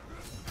on!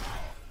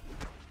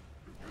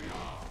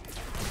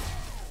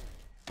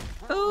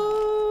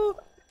 Oh!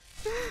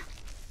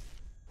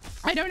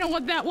 I don't know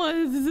what that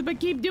was, but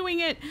keep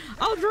doing it.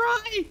 I'll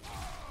try!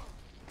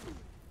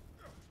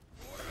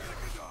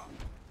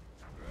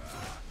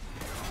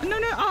 No,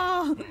 no,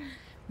 oh!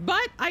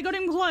 But I got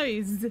him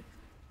closed.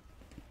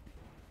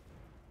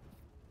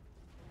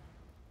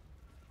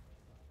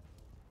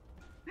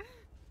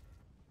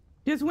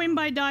 Just win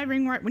by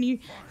diving right when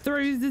he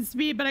throws the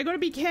spear, but I gotta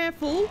be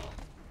careful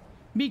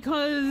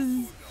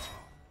because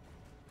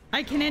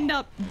I can end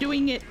up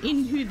doing it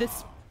into the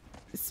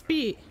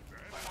spear.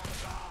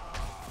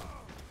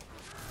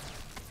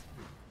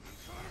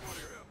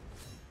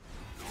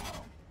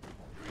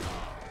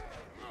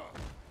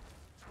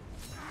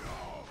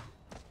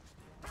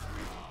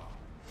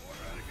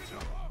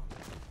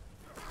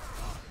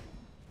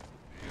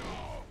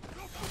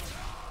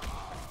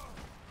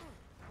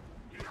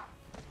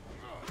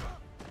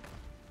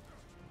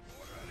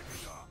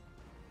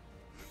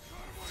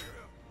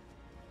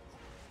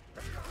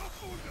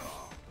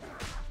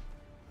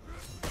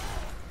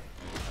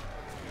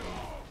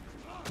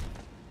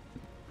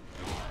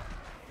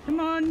 Come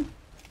on.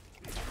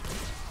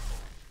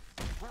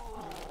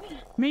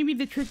 Maybe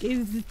the trick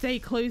is to stay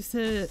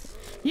closer.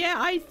 Yeah,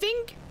 I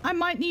think I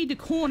might need to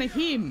corner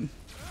him.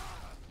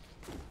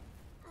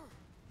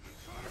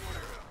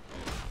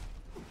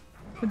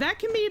 But that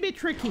can be a bit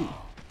tricky.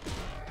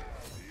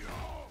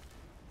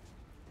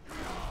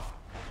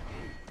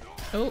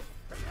 Oh.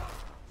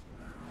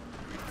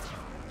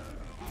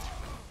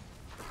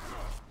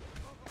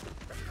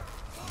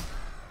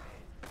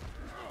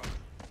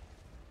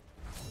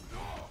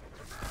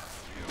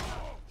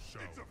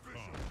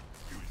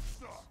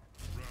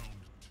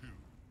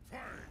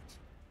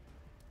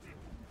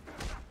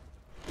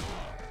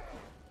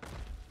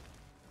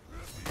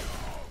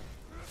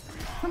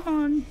 Come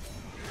on.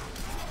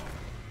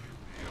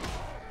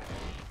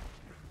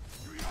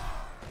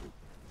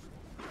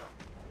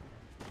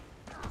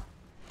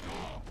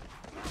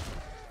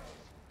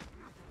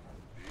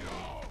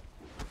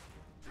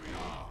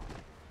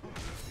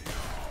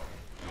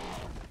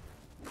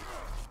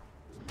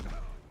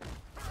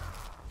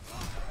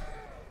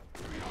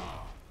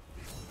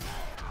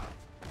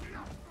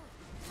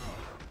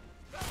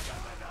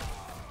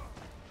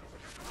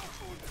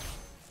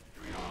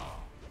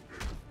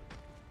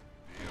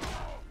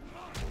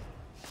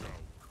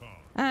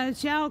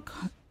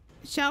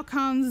 Shao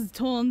Kahn's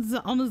taunts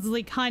are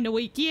honestly kind of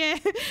weak. Yeah,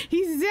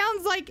 he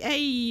sounds like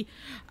a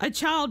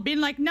child being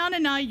like, no, no,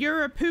 no,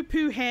 you're a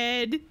poo-poo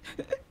head.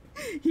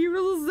 He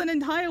rules an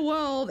entire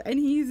world and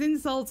his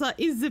insults are,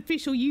 is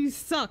official, you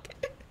suck.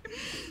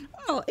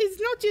 Well,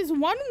 it's not just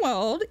one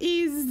world,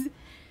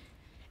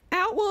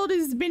 Outworld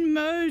has been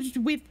merged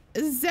with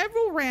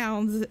several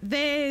rounds.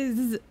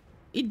 There's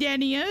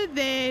Edenia,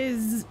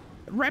 there's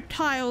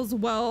Reptiles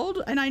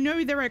World, and I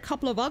know there are a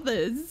couple of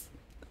others.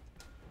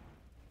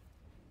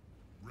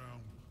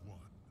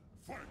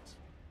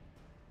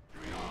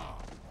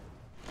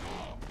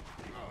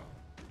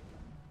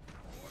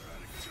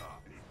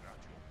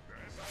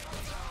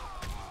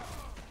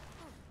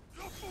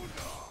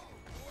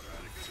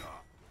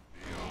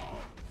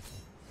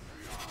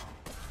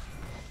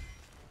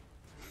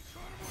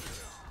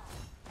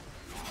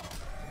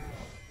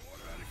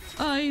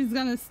 Oh, he's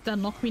gonna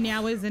stun lock me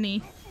now, isn't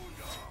he?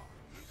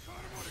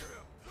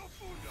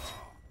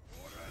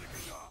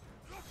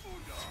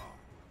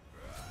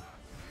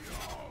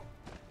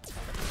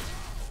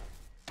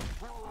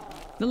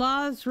 The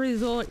last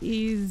resort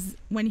is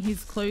when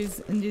he's close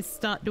and just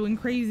start doing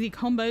crazy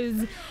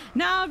combos.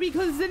 Nah,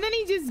 because then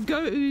he just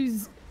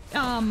goes,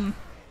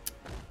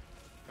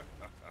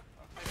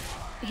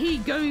 he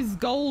goes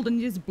gold and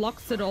just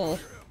blocks it all.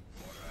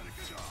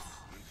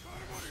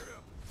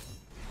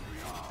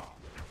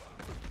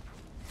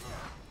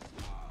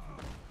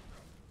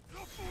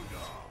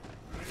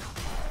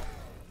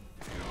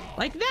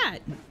 Like that.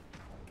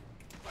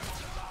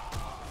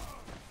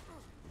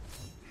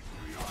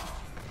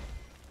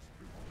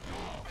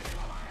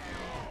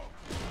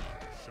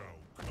 Shao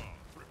Kahn,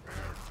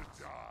 prepare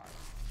to die.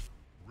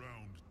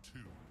 Round 2,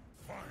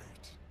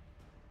 fight.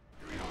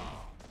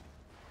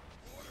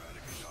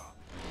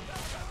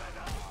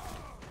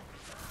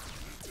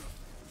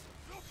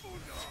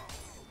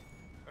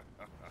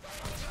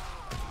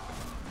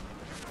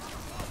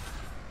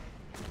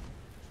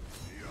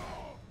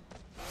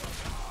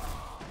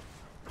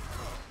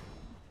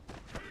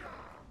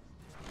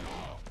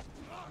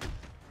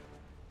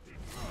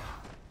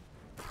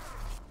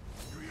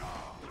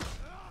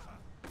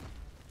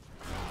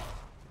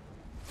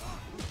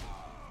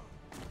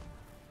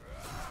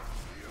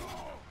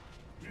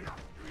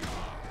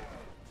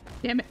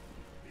 Damn it.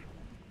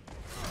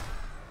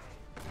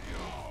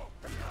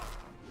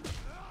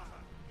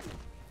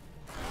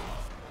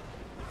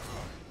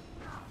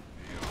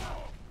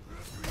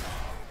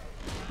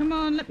 Come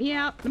on, let me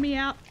out, let me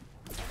out.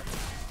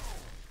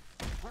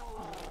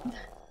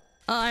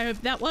 I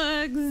hope that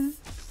works.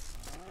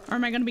 Or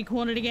am I gonna be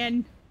cornered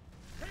again?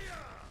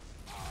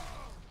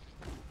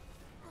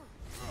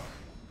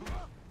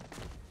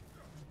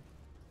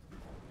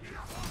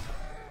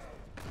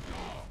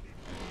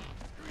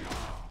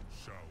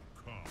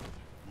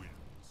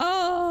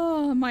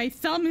 Oh, my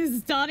thumb is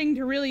starting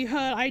to really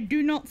hurt. I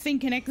do not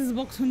think an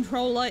Xbox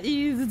controller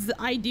is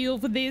ideal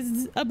for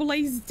this. A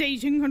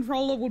PlayStation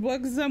controller would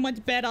work so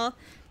much better.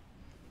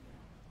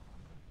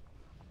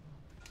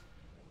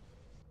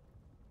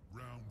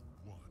 Round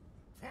 1,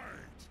 fight.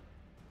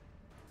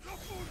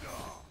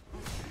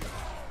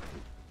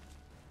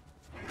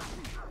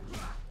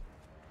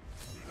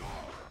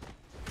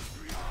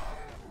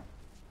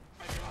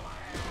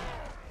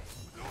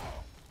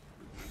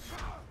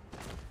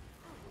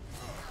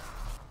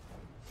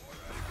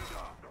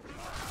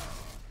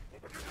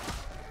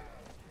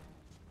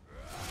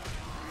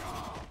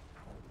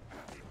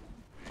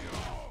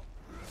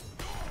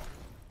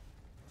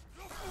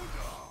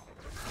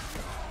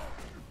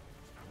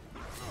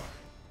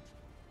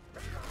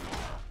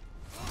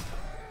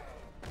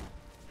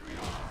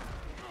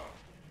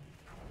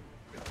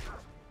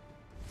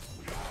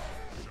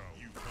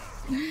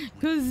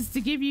 Because to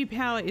give you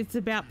power, it's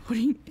about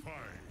putting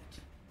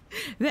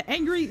the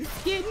angry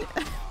skin.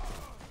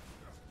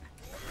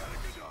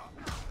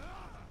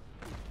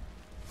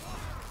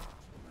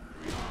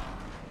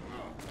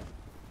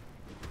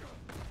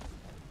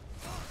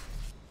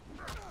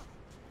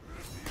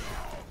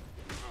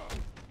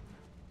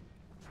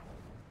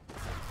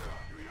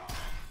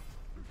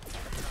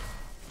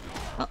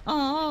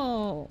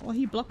 Oh,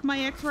 he blocked my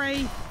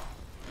X-ray.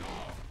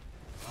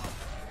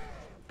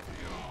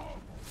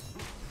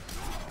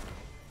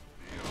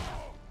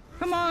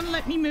 Come on,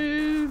 let me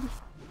move.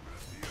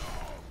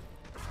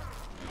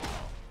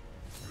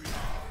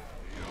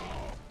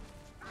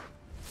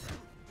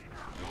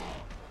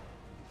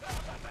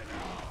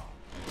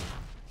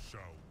 Shao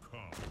Kahn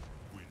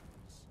wins.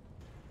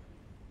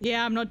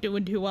 Yeah, I'm not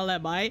doing too well,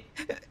 am I?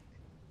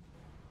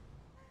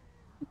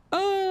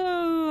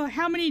 Oh,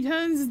 how many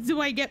turns do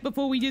I get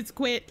before we just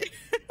quit?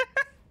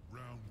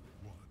 Round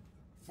 1,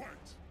 fight.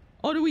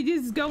 Or do we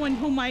just go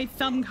until my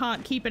thumb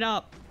can't keep it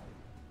up?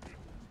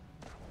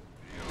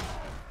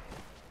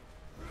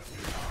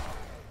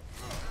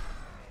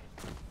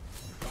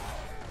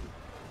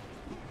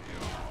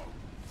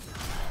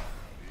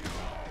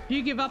 If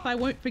you give up, I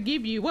won't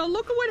forgive you. Well,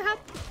 look at what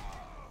happened.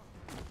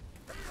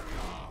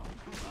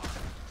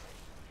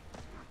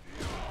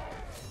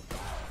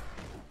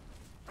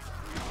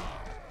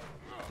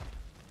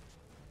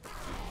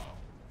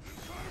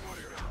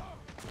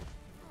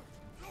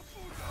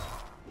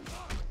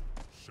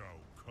 Shao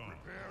Kahn,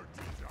 prepare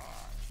to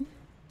die.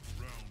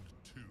 Round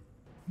 2,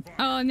 fight.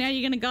 Oh, now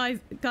you're gonna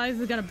guys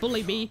are gonna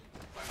bully me.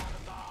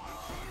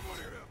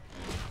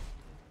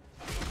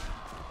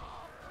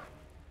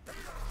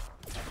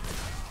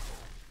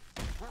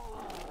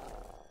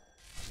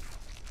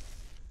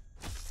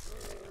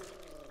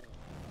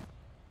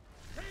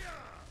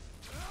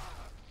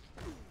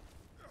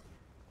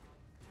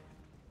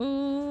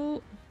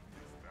 Oh.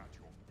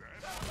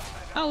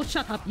 Oh,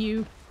 shut up,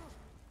 you.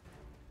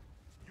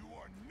 You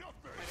are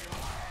nothing.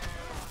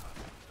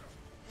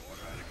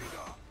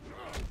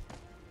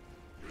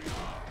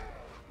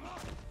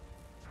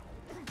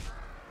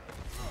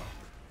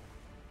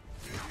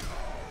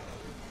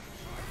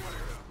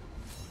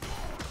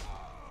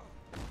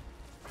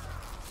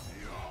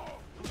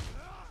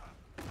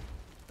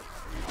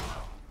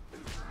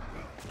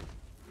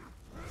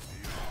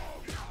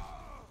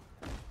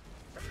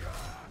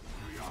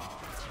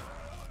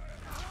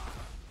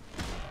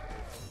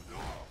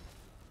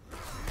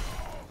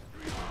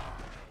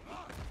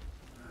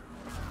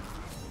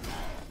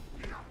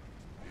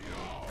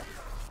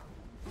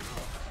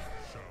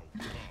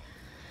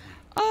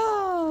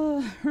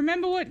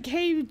 Remember what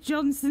Cave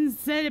Johnson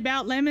said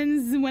about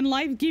lemons when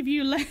life give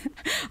you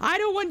I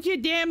don't want your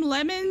damn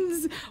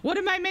lemons. What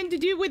am I meant to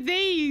do with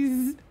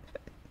these?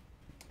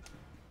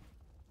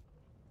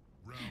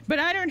 But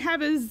I don't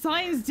have a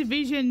science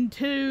division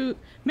to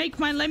make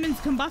my lemons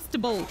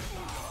combustible.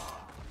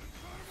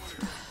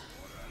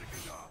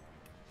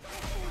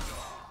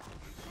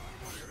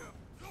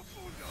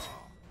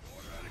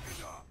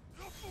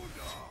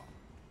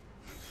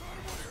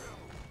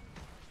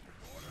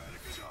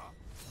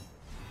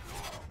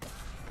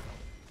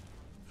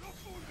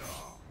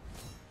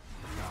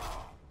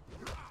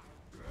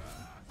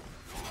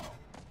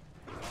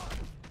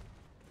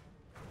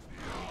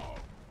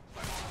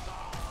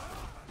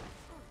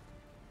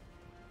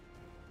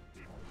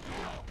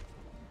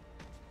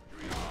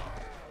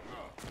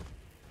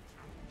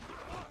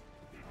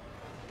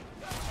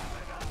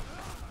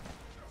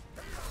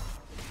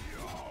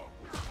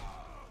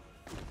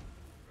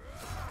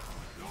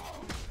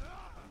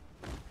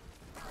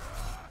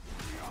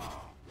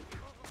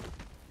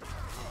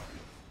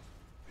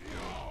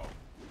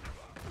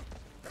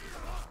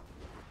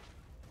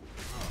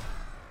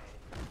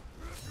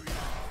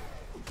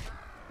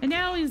 And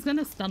now he's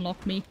gonna stun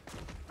lock me.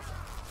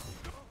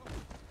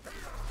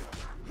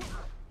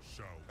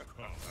 Shao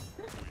Kahn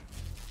wins.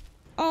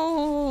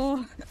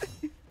 Oh.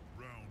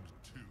 Round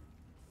 2,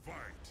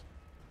 fight.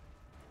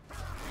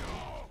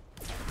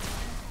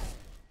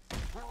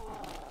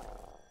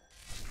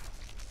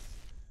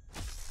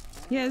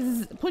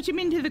 Yes, push him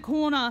into the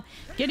corner.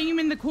 Getting him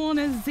in the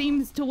corner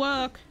seems to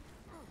work.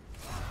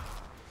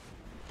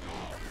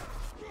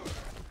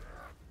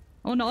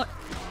 Or not.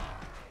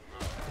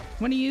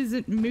 When he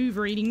isn't move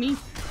reading me.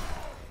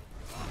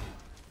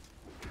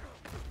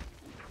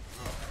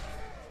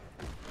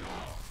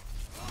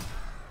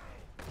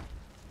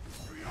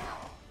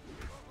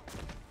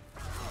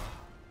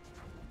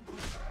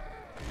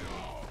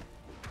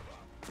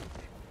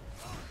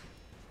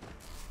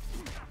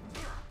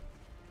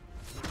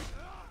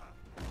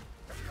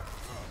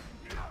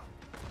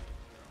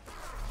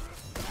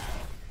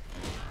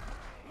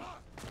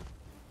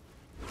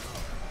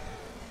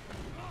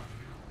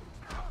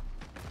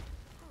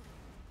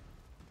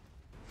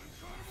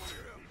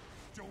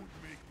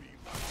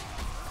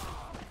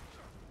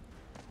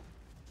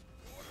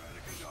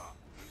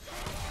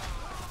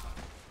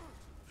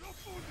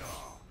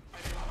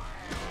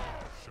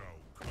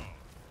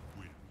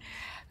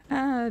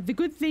 The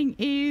good thing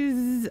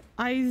is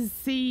I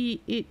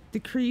see it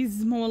decrease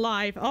more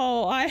life.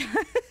 Oh,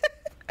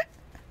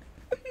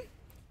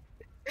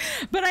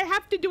 but I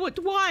have to do it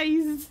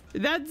twice.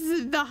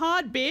 That's the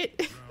hard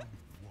bit.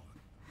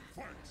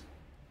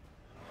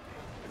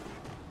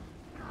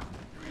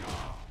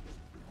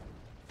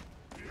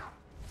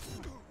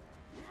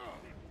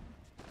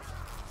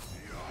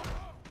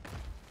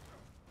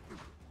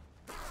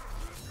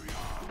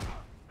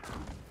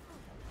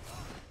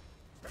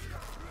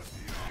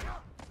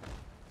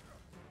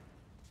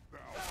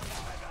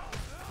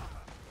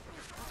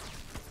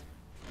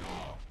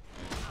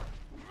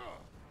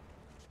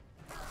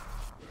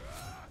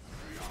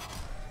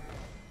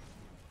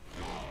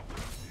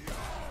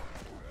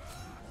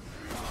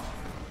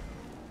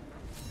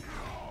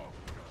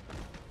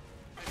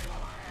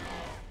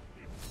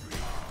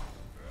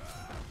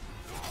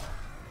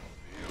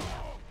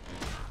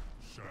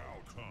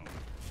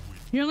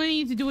 You only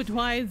need to do it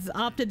twice.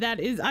 After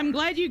that is... I'm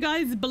glad you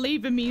guys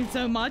believe in me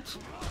so much.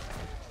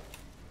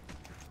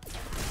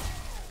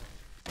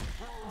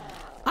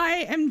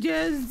 I am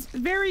just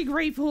very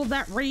grateful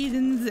that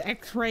Raiden's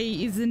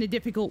X-ray isn't a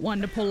difficult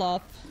one to pull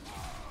off.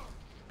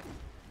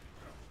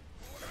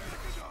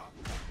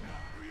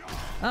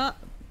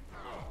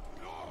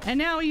 And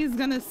now he's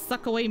gonna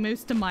suck away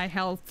most of my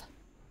health.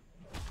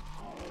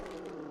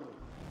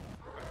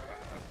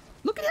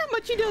 Look at how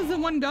much he does in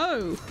one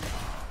go.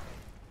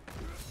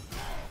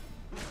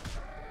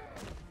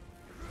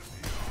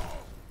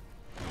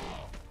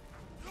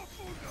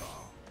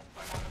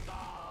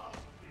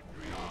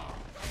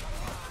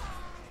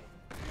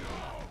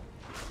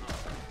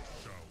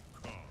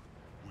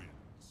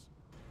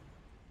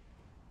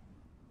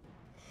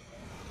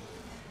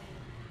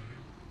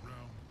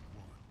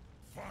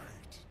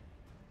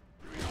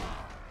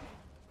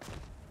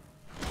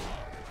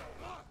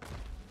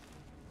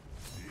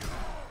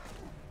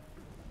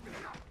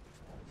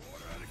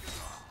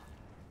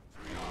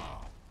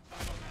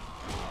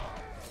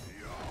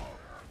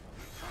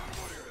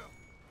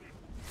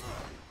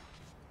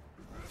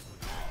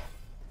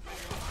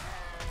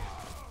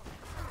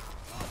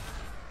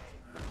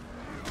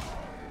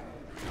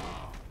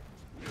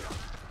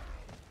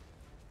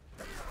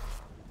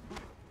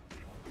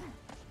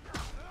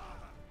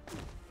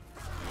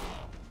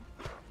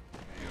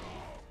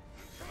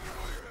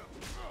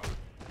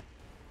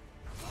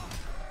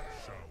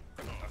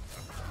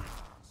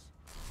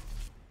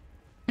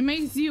 It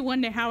makes you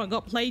wonder how it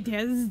got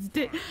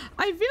playtested.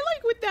 I feel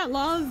like with that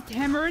last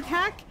hammer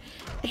attack,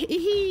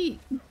 he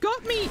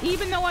got me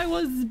even though I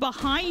was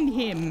behind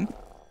him.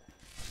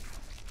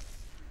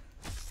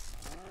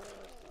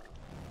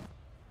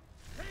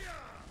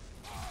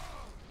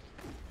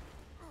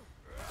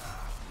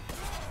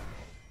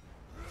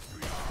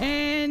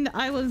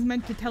 I was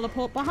meant to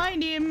teleport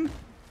behind him.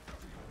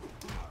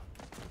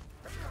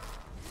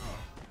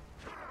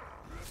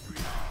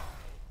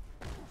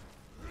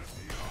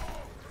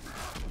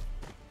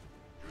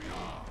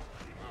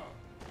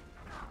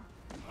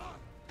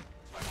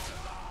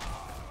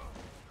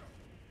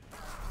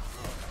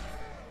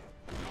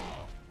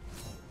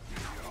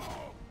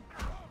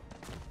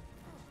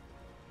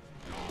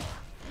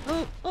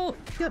 Oh,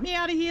 get me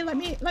out of here. Let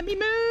me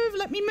move.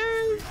 Let me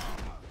move.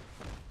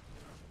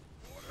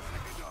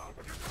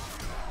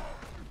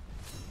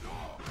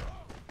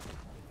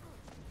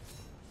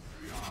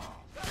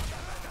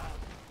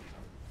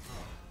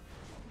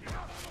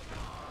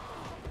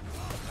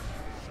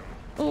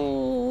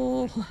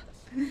 Oh,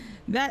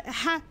 that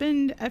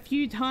happened a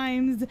few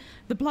times.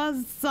 The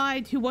plus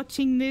side to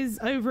watching this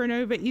over and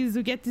over is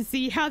we get to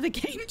see how the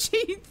game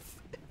cheats.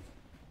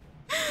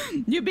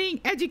 You're being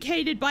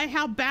educated by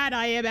how bad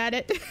I am at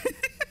it.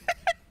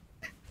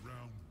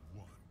 Round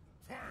one.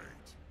 Fight!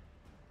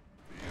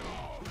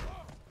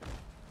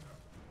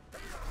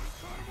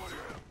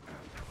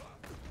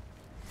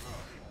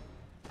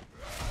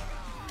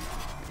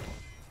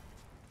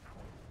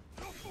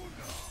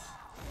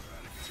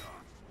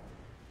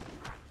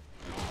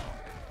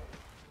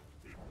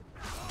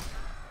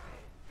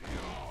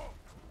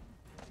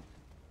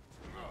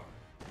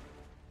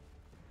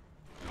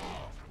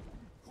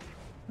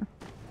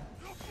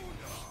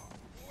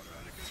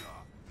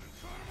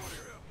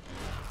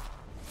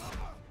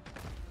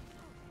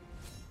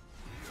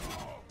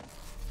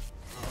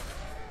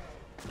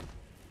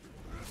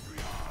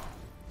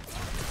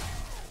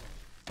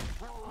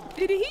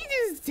 Did he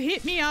just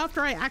hit me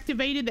after I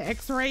activated the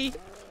X-ray?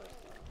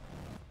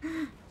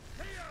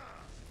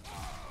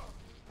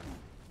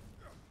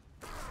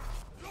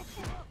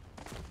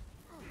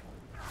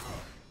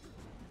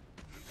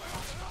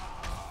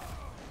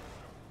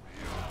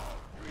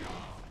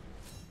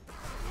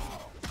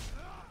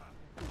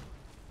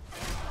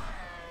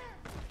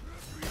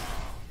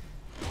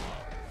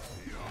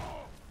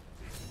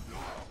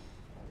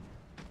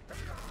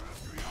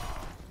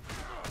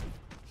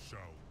 Shao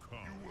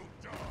Kahn. You will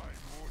die,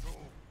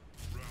 mortal.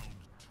 Round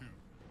two.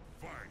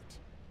 Fight!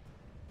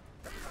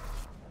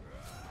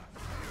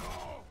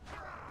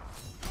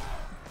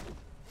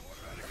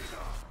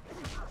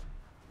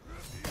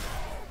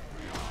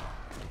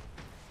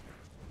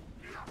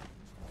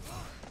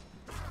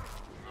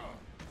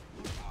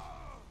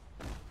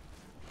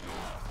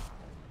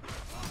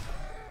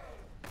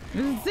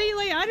 See,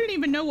 like, I don't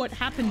even know what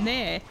happened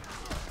there.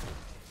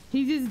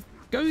 He just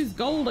goes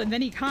gold and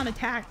then he can't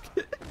attack.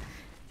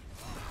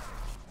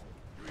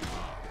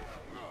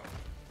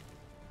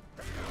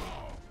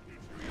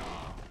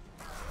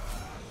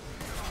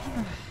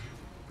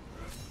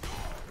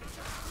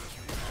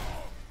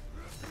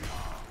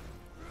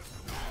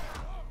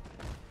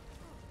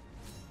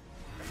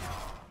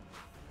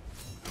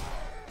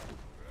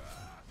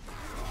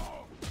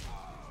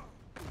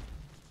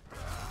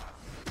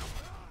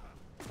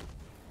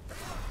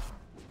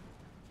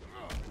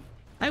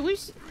 I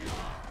wish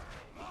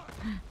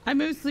I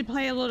mostly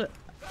play a lot of...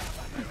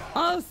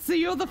 Oh, so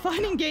you're the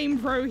fighting game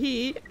pro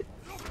here.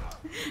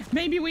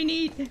 Maybe we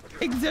need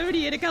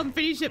Exodia to come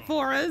finish it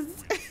for us.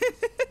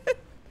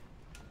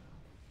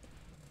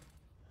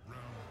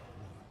 Round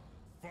one.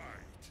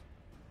 Fight!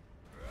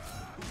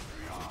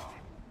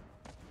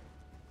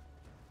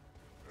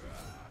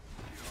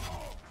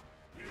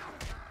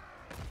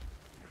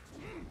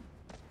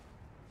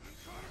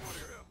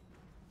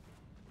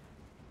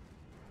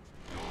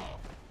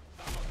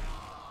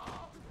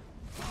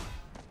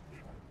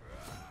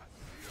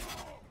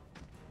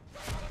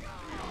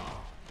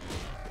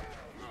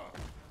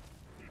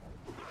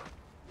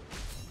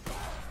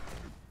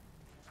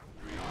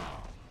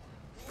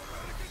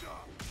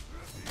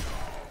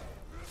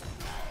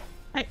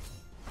 I...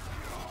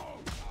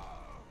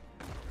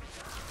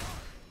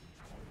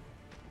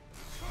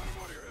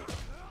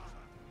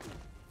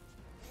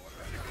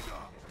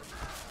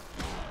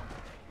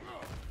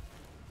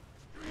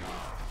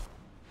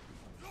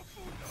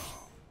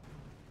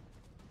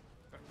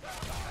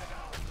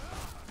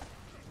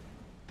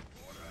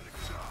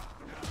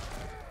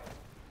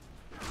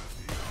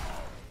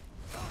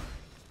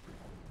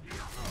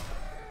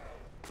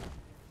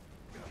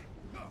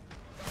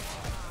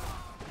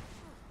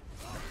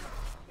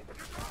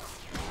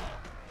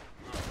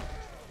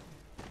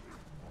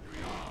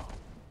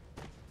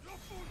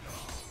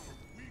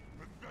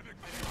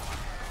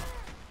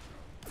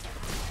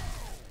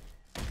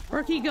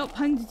 Rocky got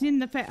punched in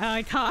the face.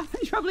 I can't.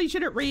 I probably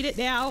shouldn't read it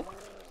now.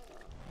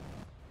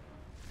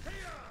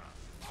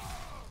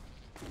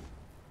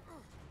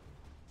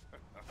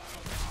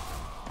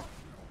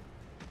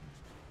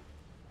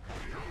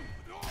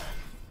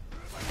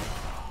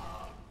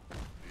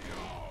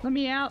 Let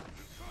me out.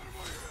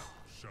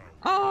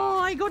 Oh,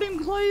 I got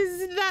him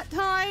closed that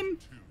time.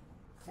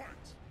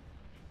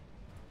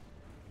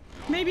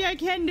 Maybe I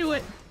can do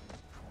it.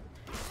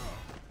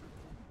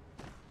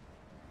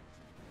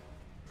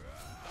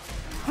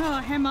 Oh,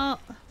 hammer.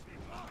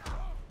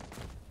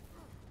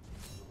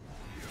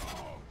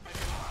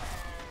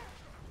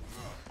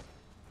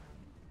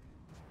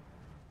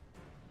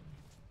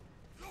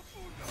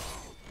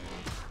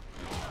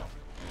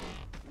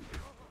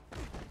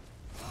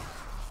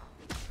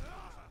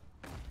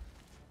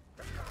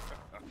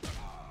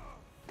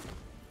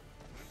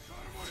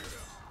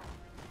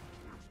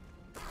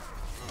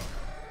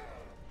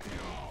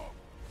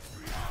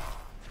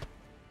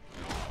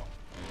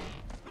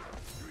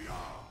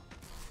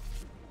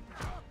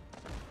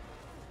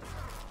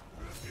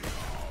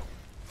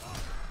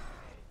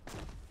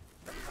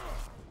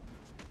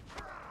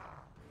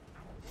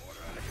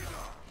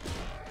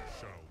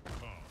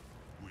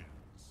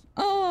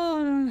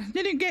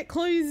 didn't get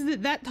closed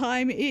at that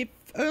time, if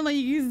only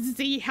you could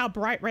see how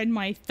bright red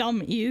my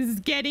thumb is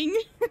getting.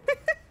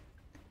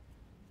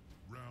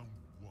 Round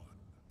one,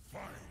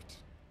 fight!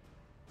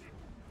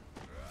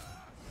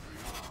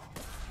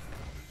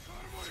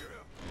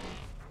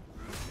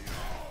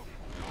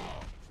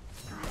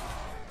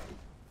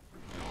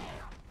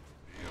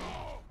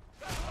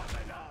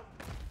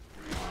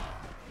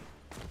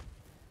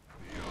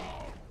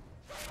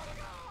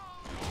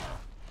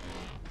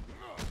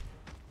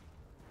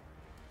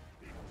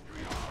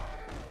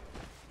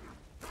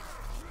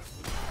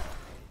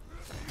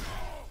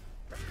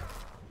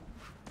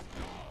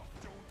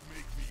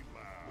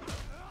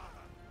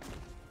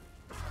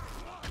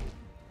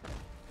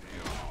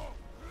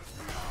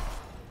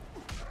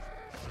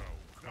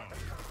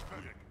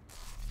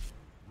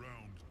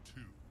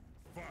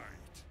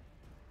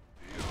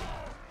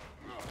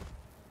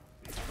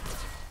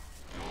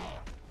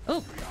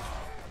 Oh,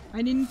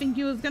 I didn't think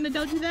he was gonna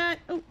dodge that.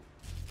 Oh.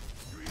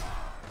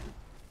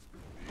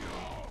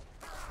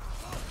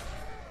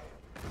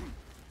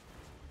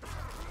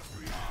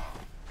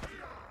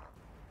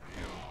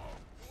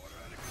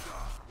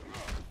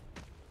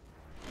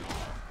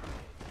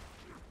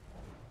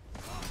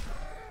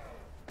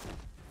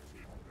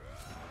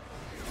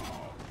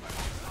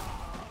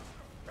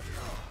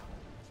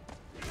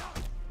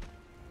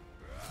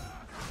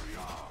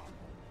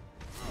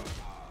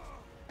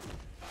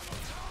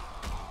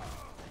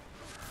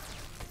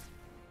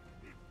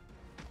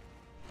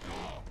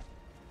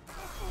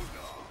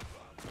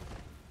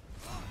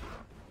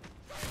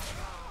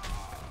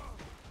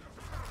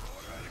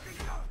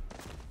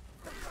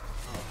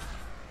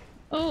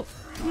 Oh,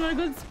 not a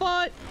good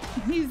spot.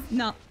 He's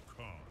not.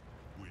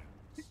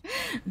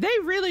 They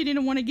really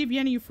didn't want to give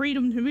you any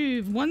freedom to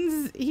move.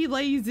 Once he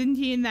lays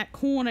into you in that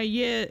corner,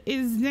 yeah,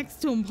 it's next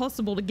to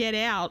impossible to get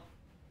out.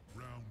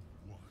 Round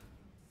one,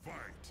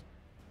 fight!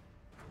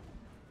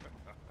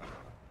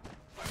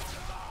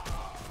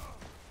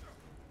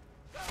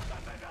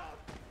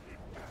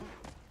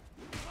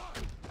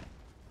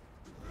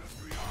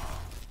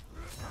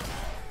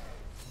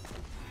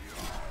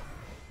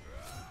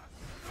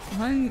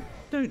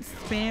 Don't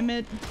spam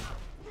it.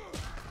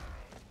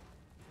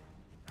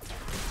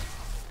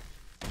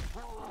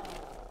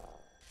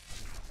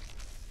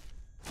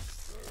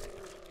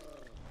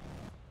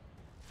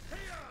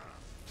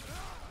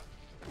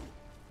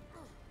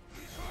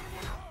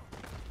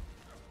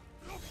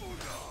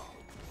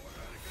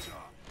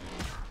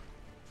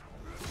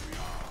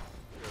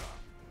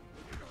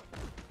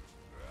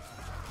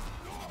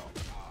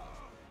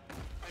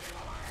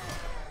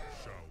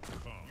 Shao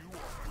Kahn, you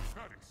are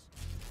status.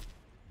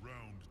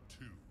 Round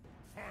two,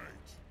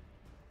 fight!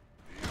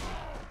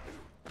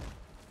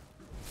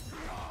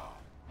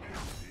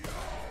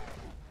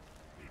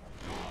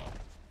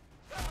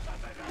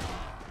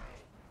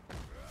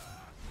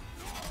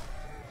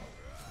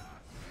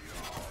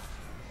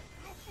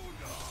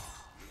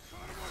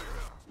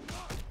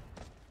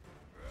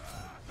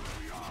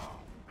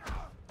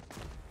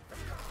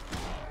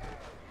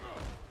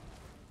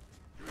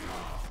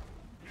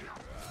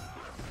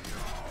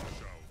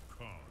 Shao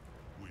Kahn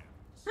wins.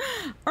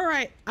 All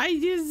right,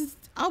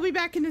 I'll be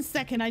back in a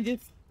second. I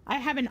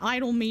have an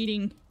idle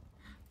meeting.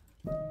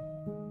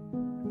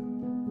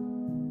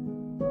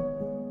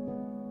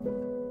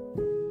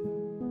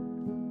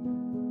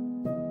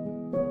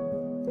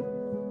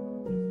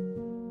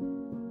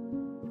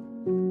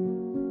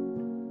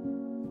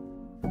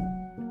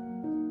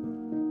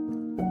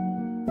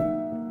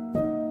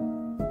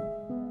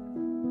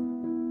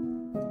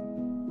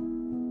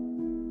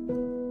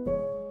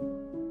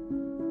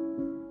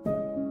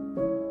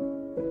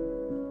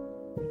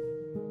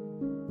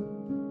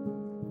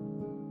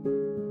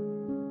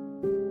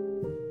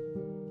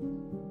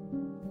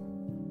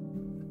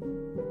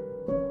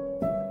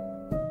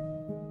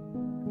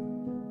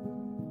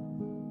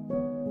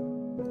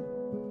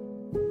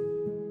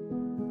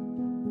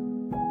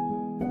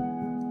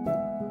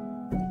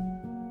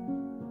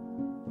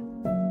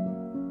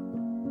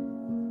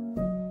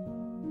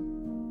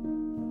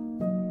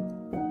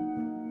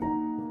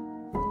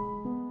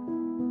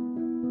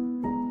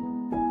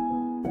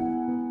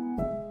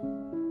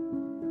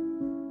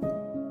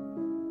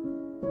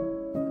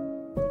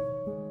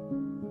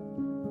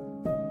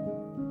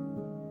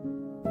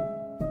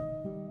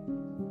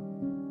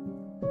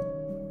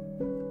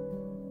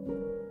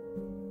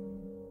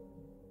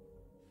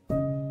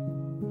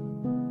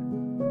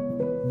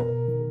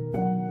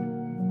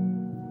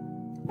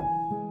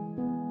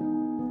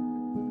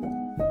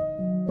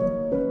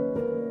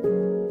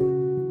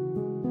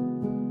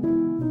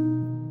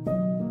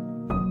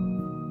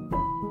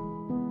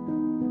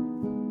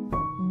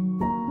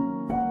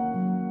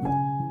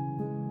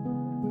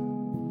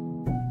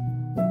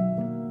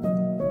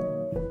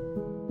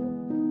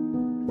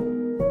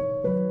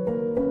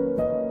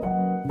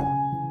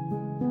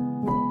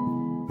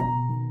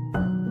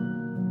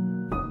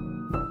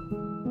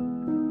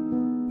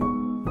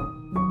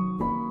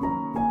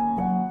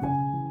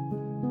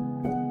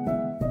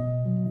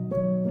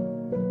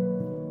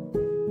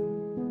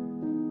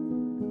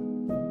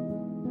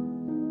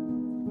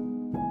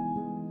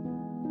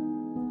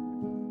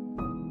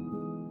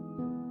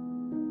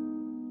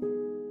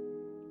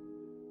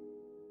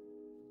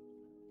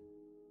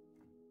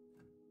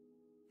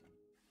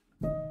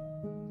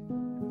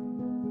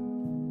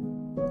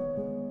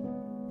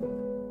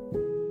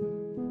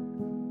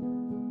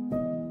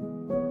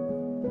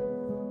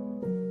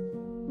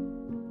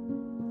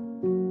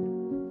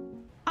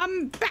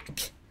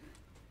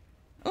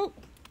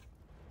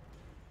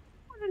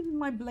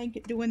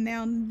 blanket doing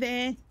down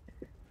there?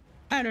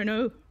 I don't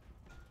know.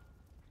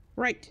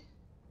 Right.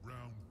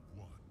 Round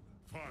one.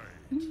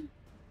 Fight.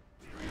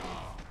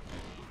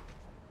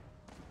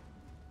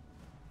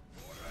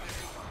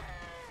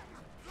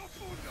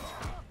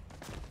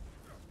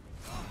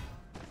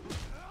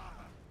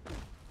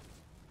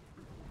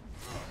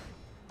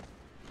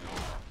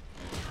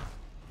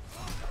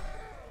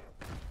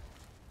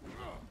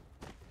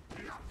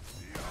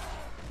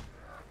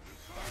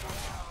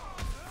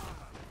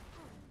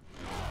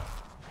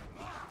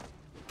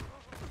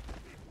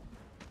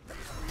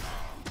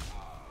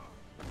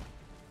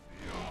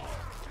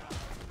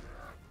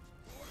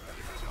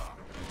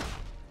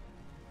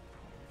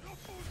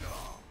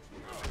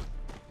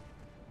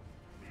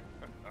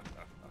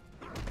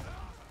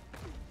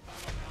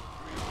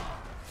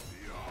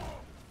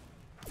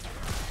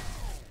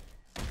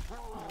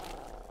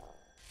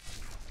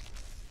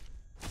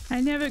 I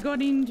never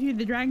got into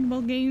the Dragon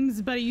Ball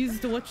games, but I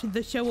used to watch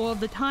the show all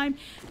the time.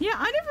 Yeah,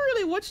 I never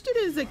really watched it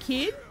as a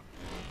kid.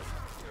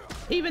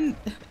 Even...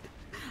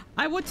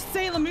 I watched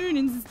Sailor Moon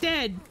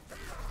instead.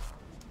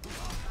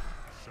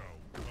 Shao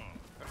Kahn.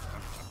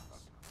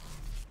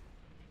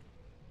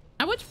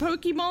 I watched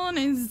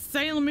Pokemon and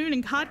Sailor Moon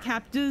and Card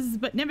Captors,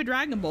 but never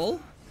Dragon Ball.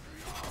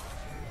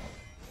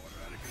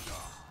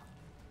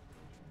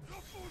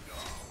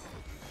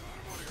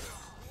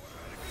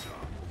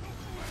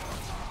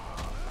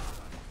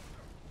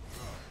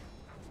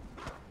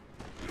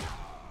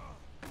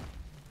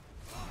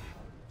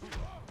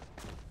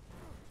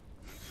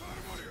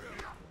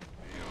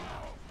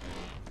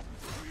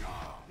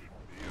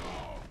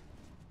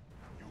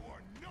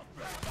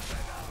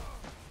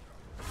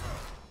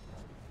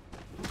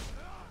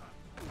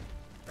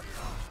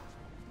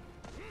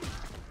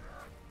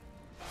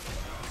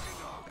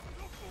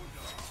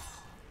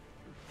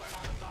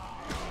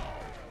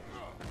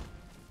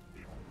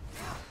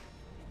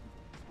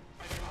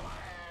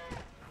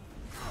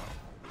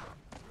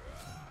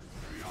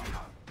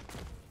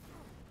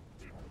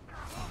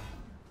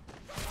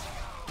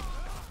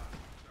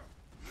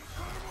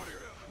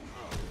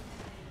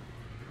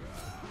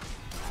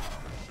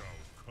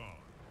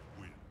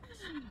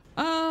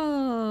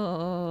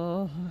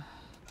 Oh,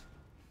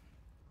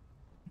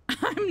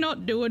 I'm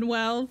not doing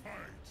well.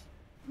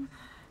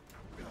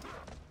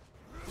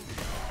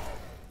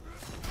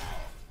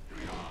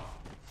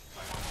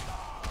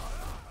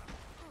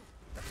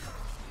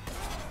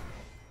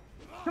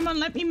 Come on,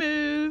 let me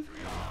move.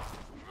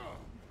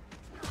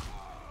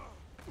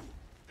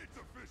 It's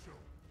official.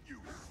 You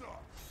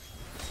suck.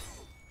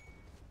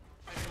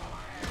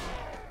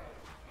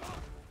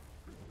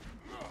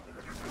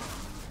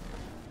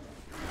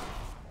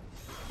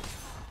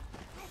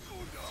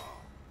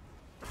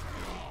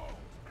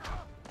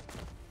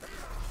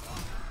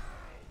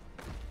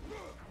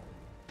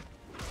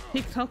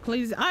 TikTok,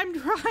 please. I'm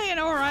trying,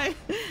 alright.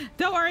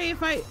 Don't worry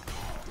if I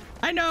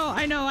know,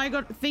 I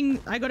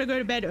gotta go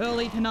to bed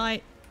early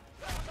tonight.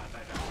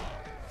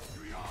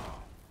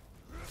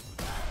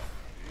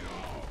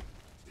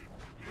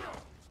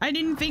 I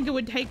didn't think it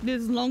would take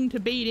this long to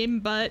beat him,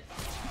 but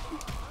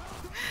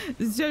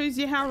it shows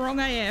you how wrong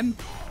I am.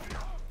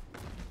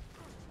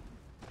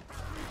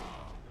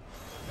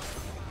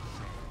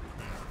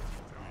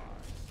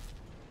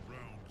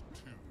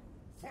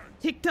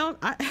 TikTok,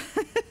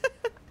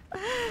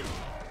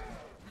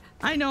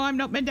 I know I'm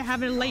not meant to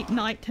have a late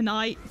night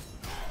tonight.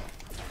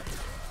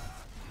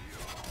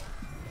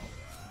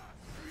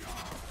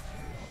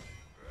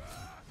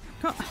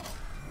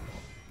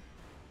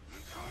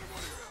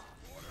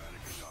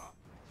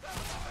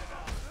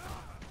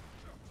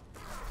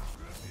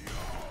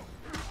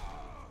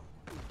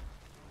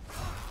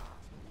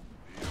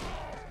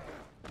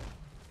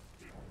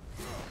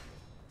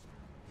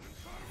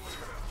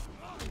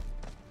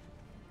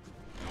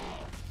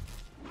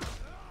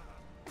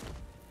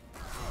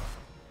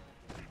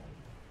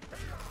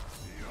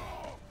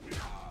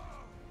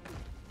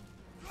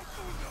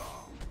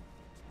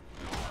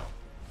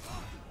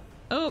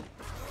 Oh.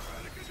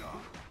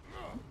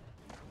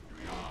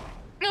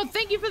 No,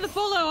 thank you for the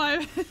follow.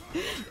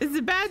 It's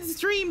a bad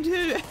stream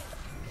to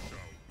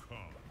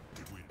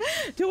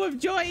have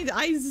joined.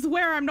 I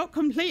swear I'm not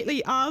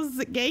completely ass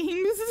at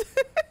games.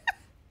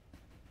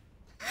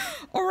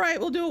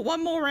 Alright, we'll do it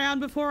one more round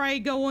before I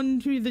go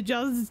on to the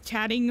just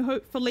chatting.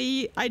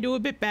 Hopefully I do a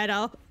bit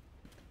better.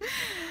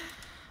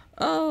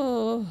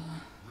 Oh.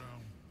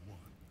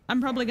 I'm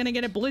probably gonna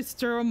get a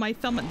blister on my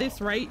thumb at this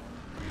rate.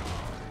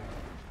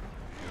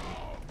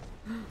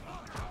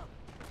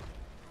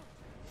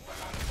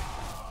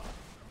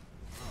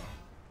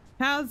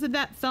 How's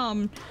that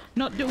thumb?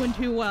 Not doing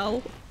too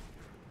well.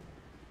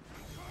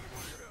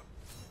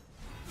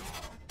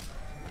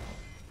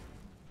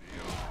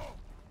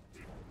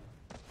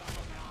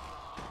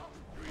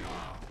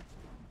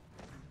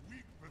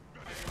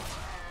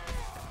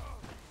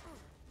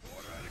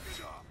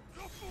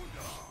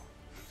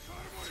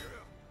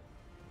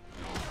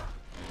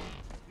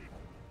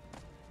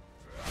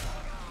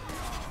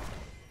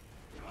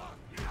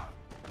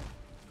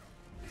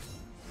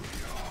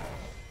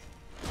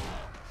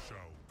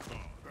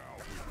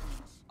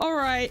 All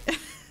right.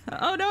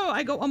 Oh no,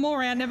 I got one more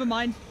round. Never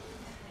mind.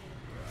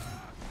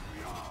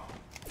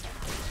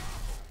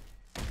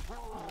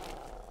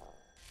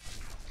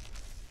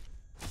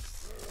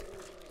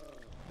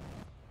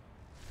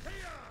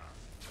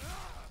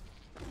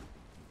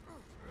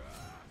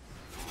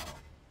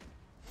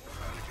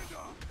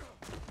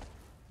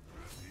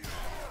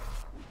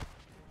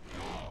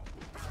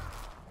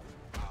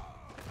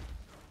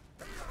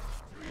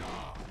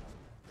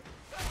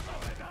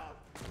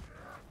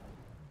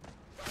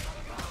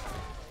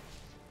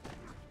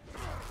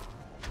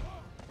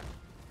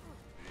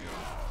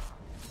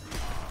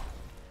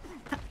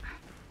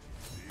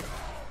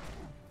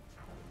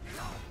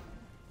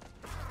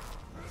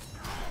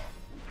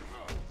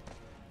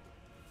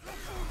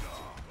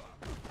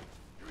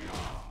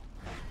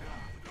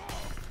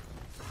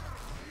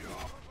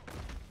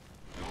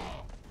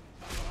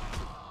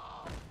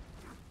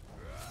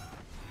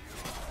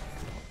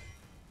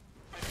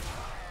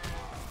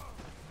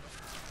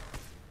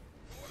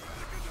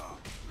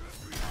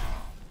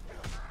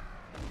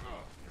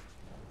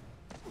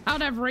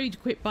 I'd have rage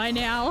quit by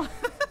now.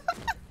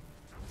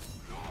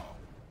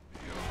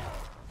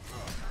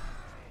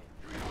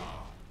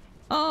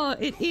 Oh,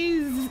 it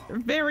is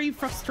very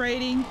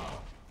frustrating.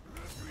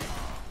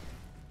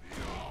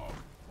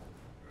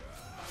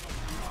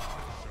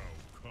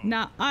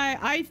 Nah,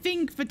 I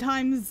think for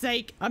time's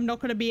sake, I'm not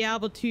gonna be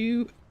able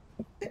to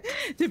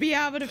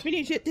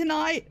finish it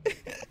tonight.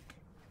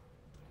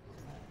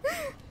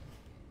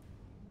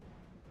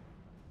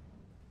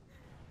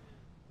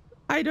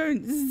 I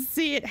don't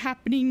see it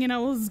happening, and I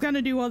was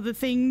gonna do other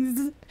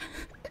things.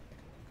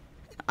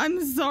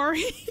 I'm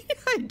sorry.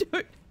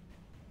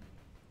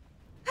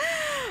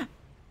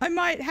 I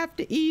might have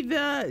to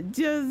either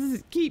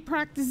just keep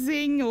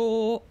practicing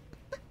or...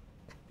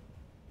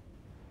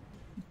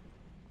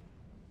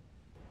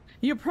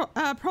 Your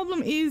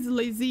problem is,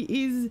 Lizzie,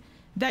 is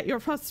that your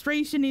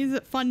frustration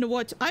isn't fun to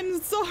watch. I'm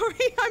sorry,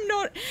 I'm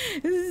not...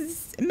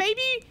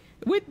 Maybe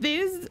with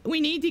this, we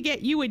need to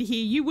get you in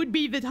here. You would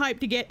be the type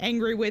to get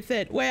angry with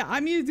it, where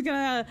I'm just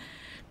gonna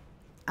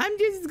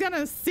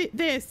sit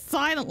there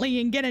silently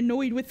and get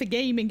annoyed with the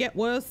game and get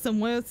worse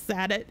and worse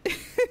at it.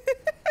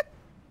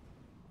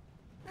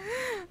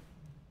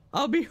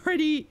 I'll be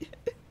ready.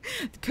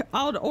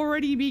 I'll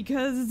already be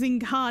cursing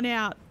Kahn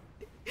out.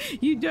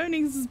 You don't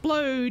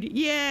explode.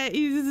 Yeah,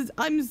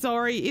 I'm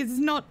sorry. It's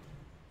not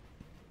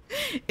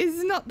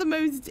the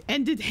most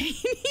entertaining.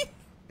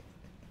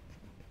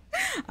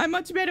 I'm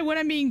much better when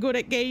I'm being good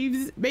at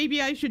games. Maybe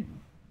I should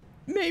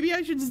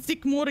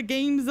stick more to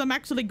games I'm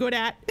actually good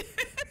at.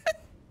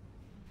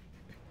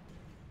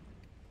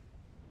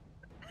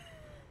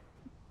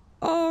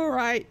 All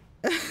right.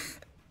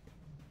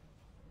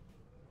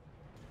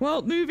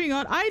 Well, moving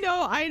on. I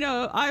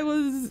know. I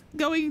was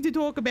going to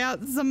talk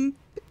about some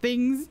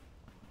things.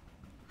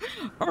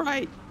 All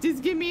right,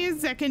 just give me a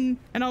second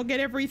and I'll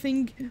get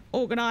everything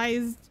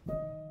organized.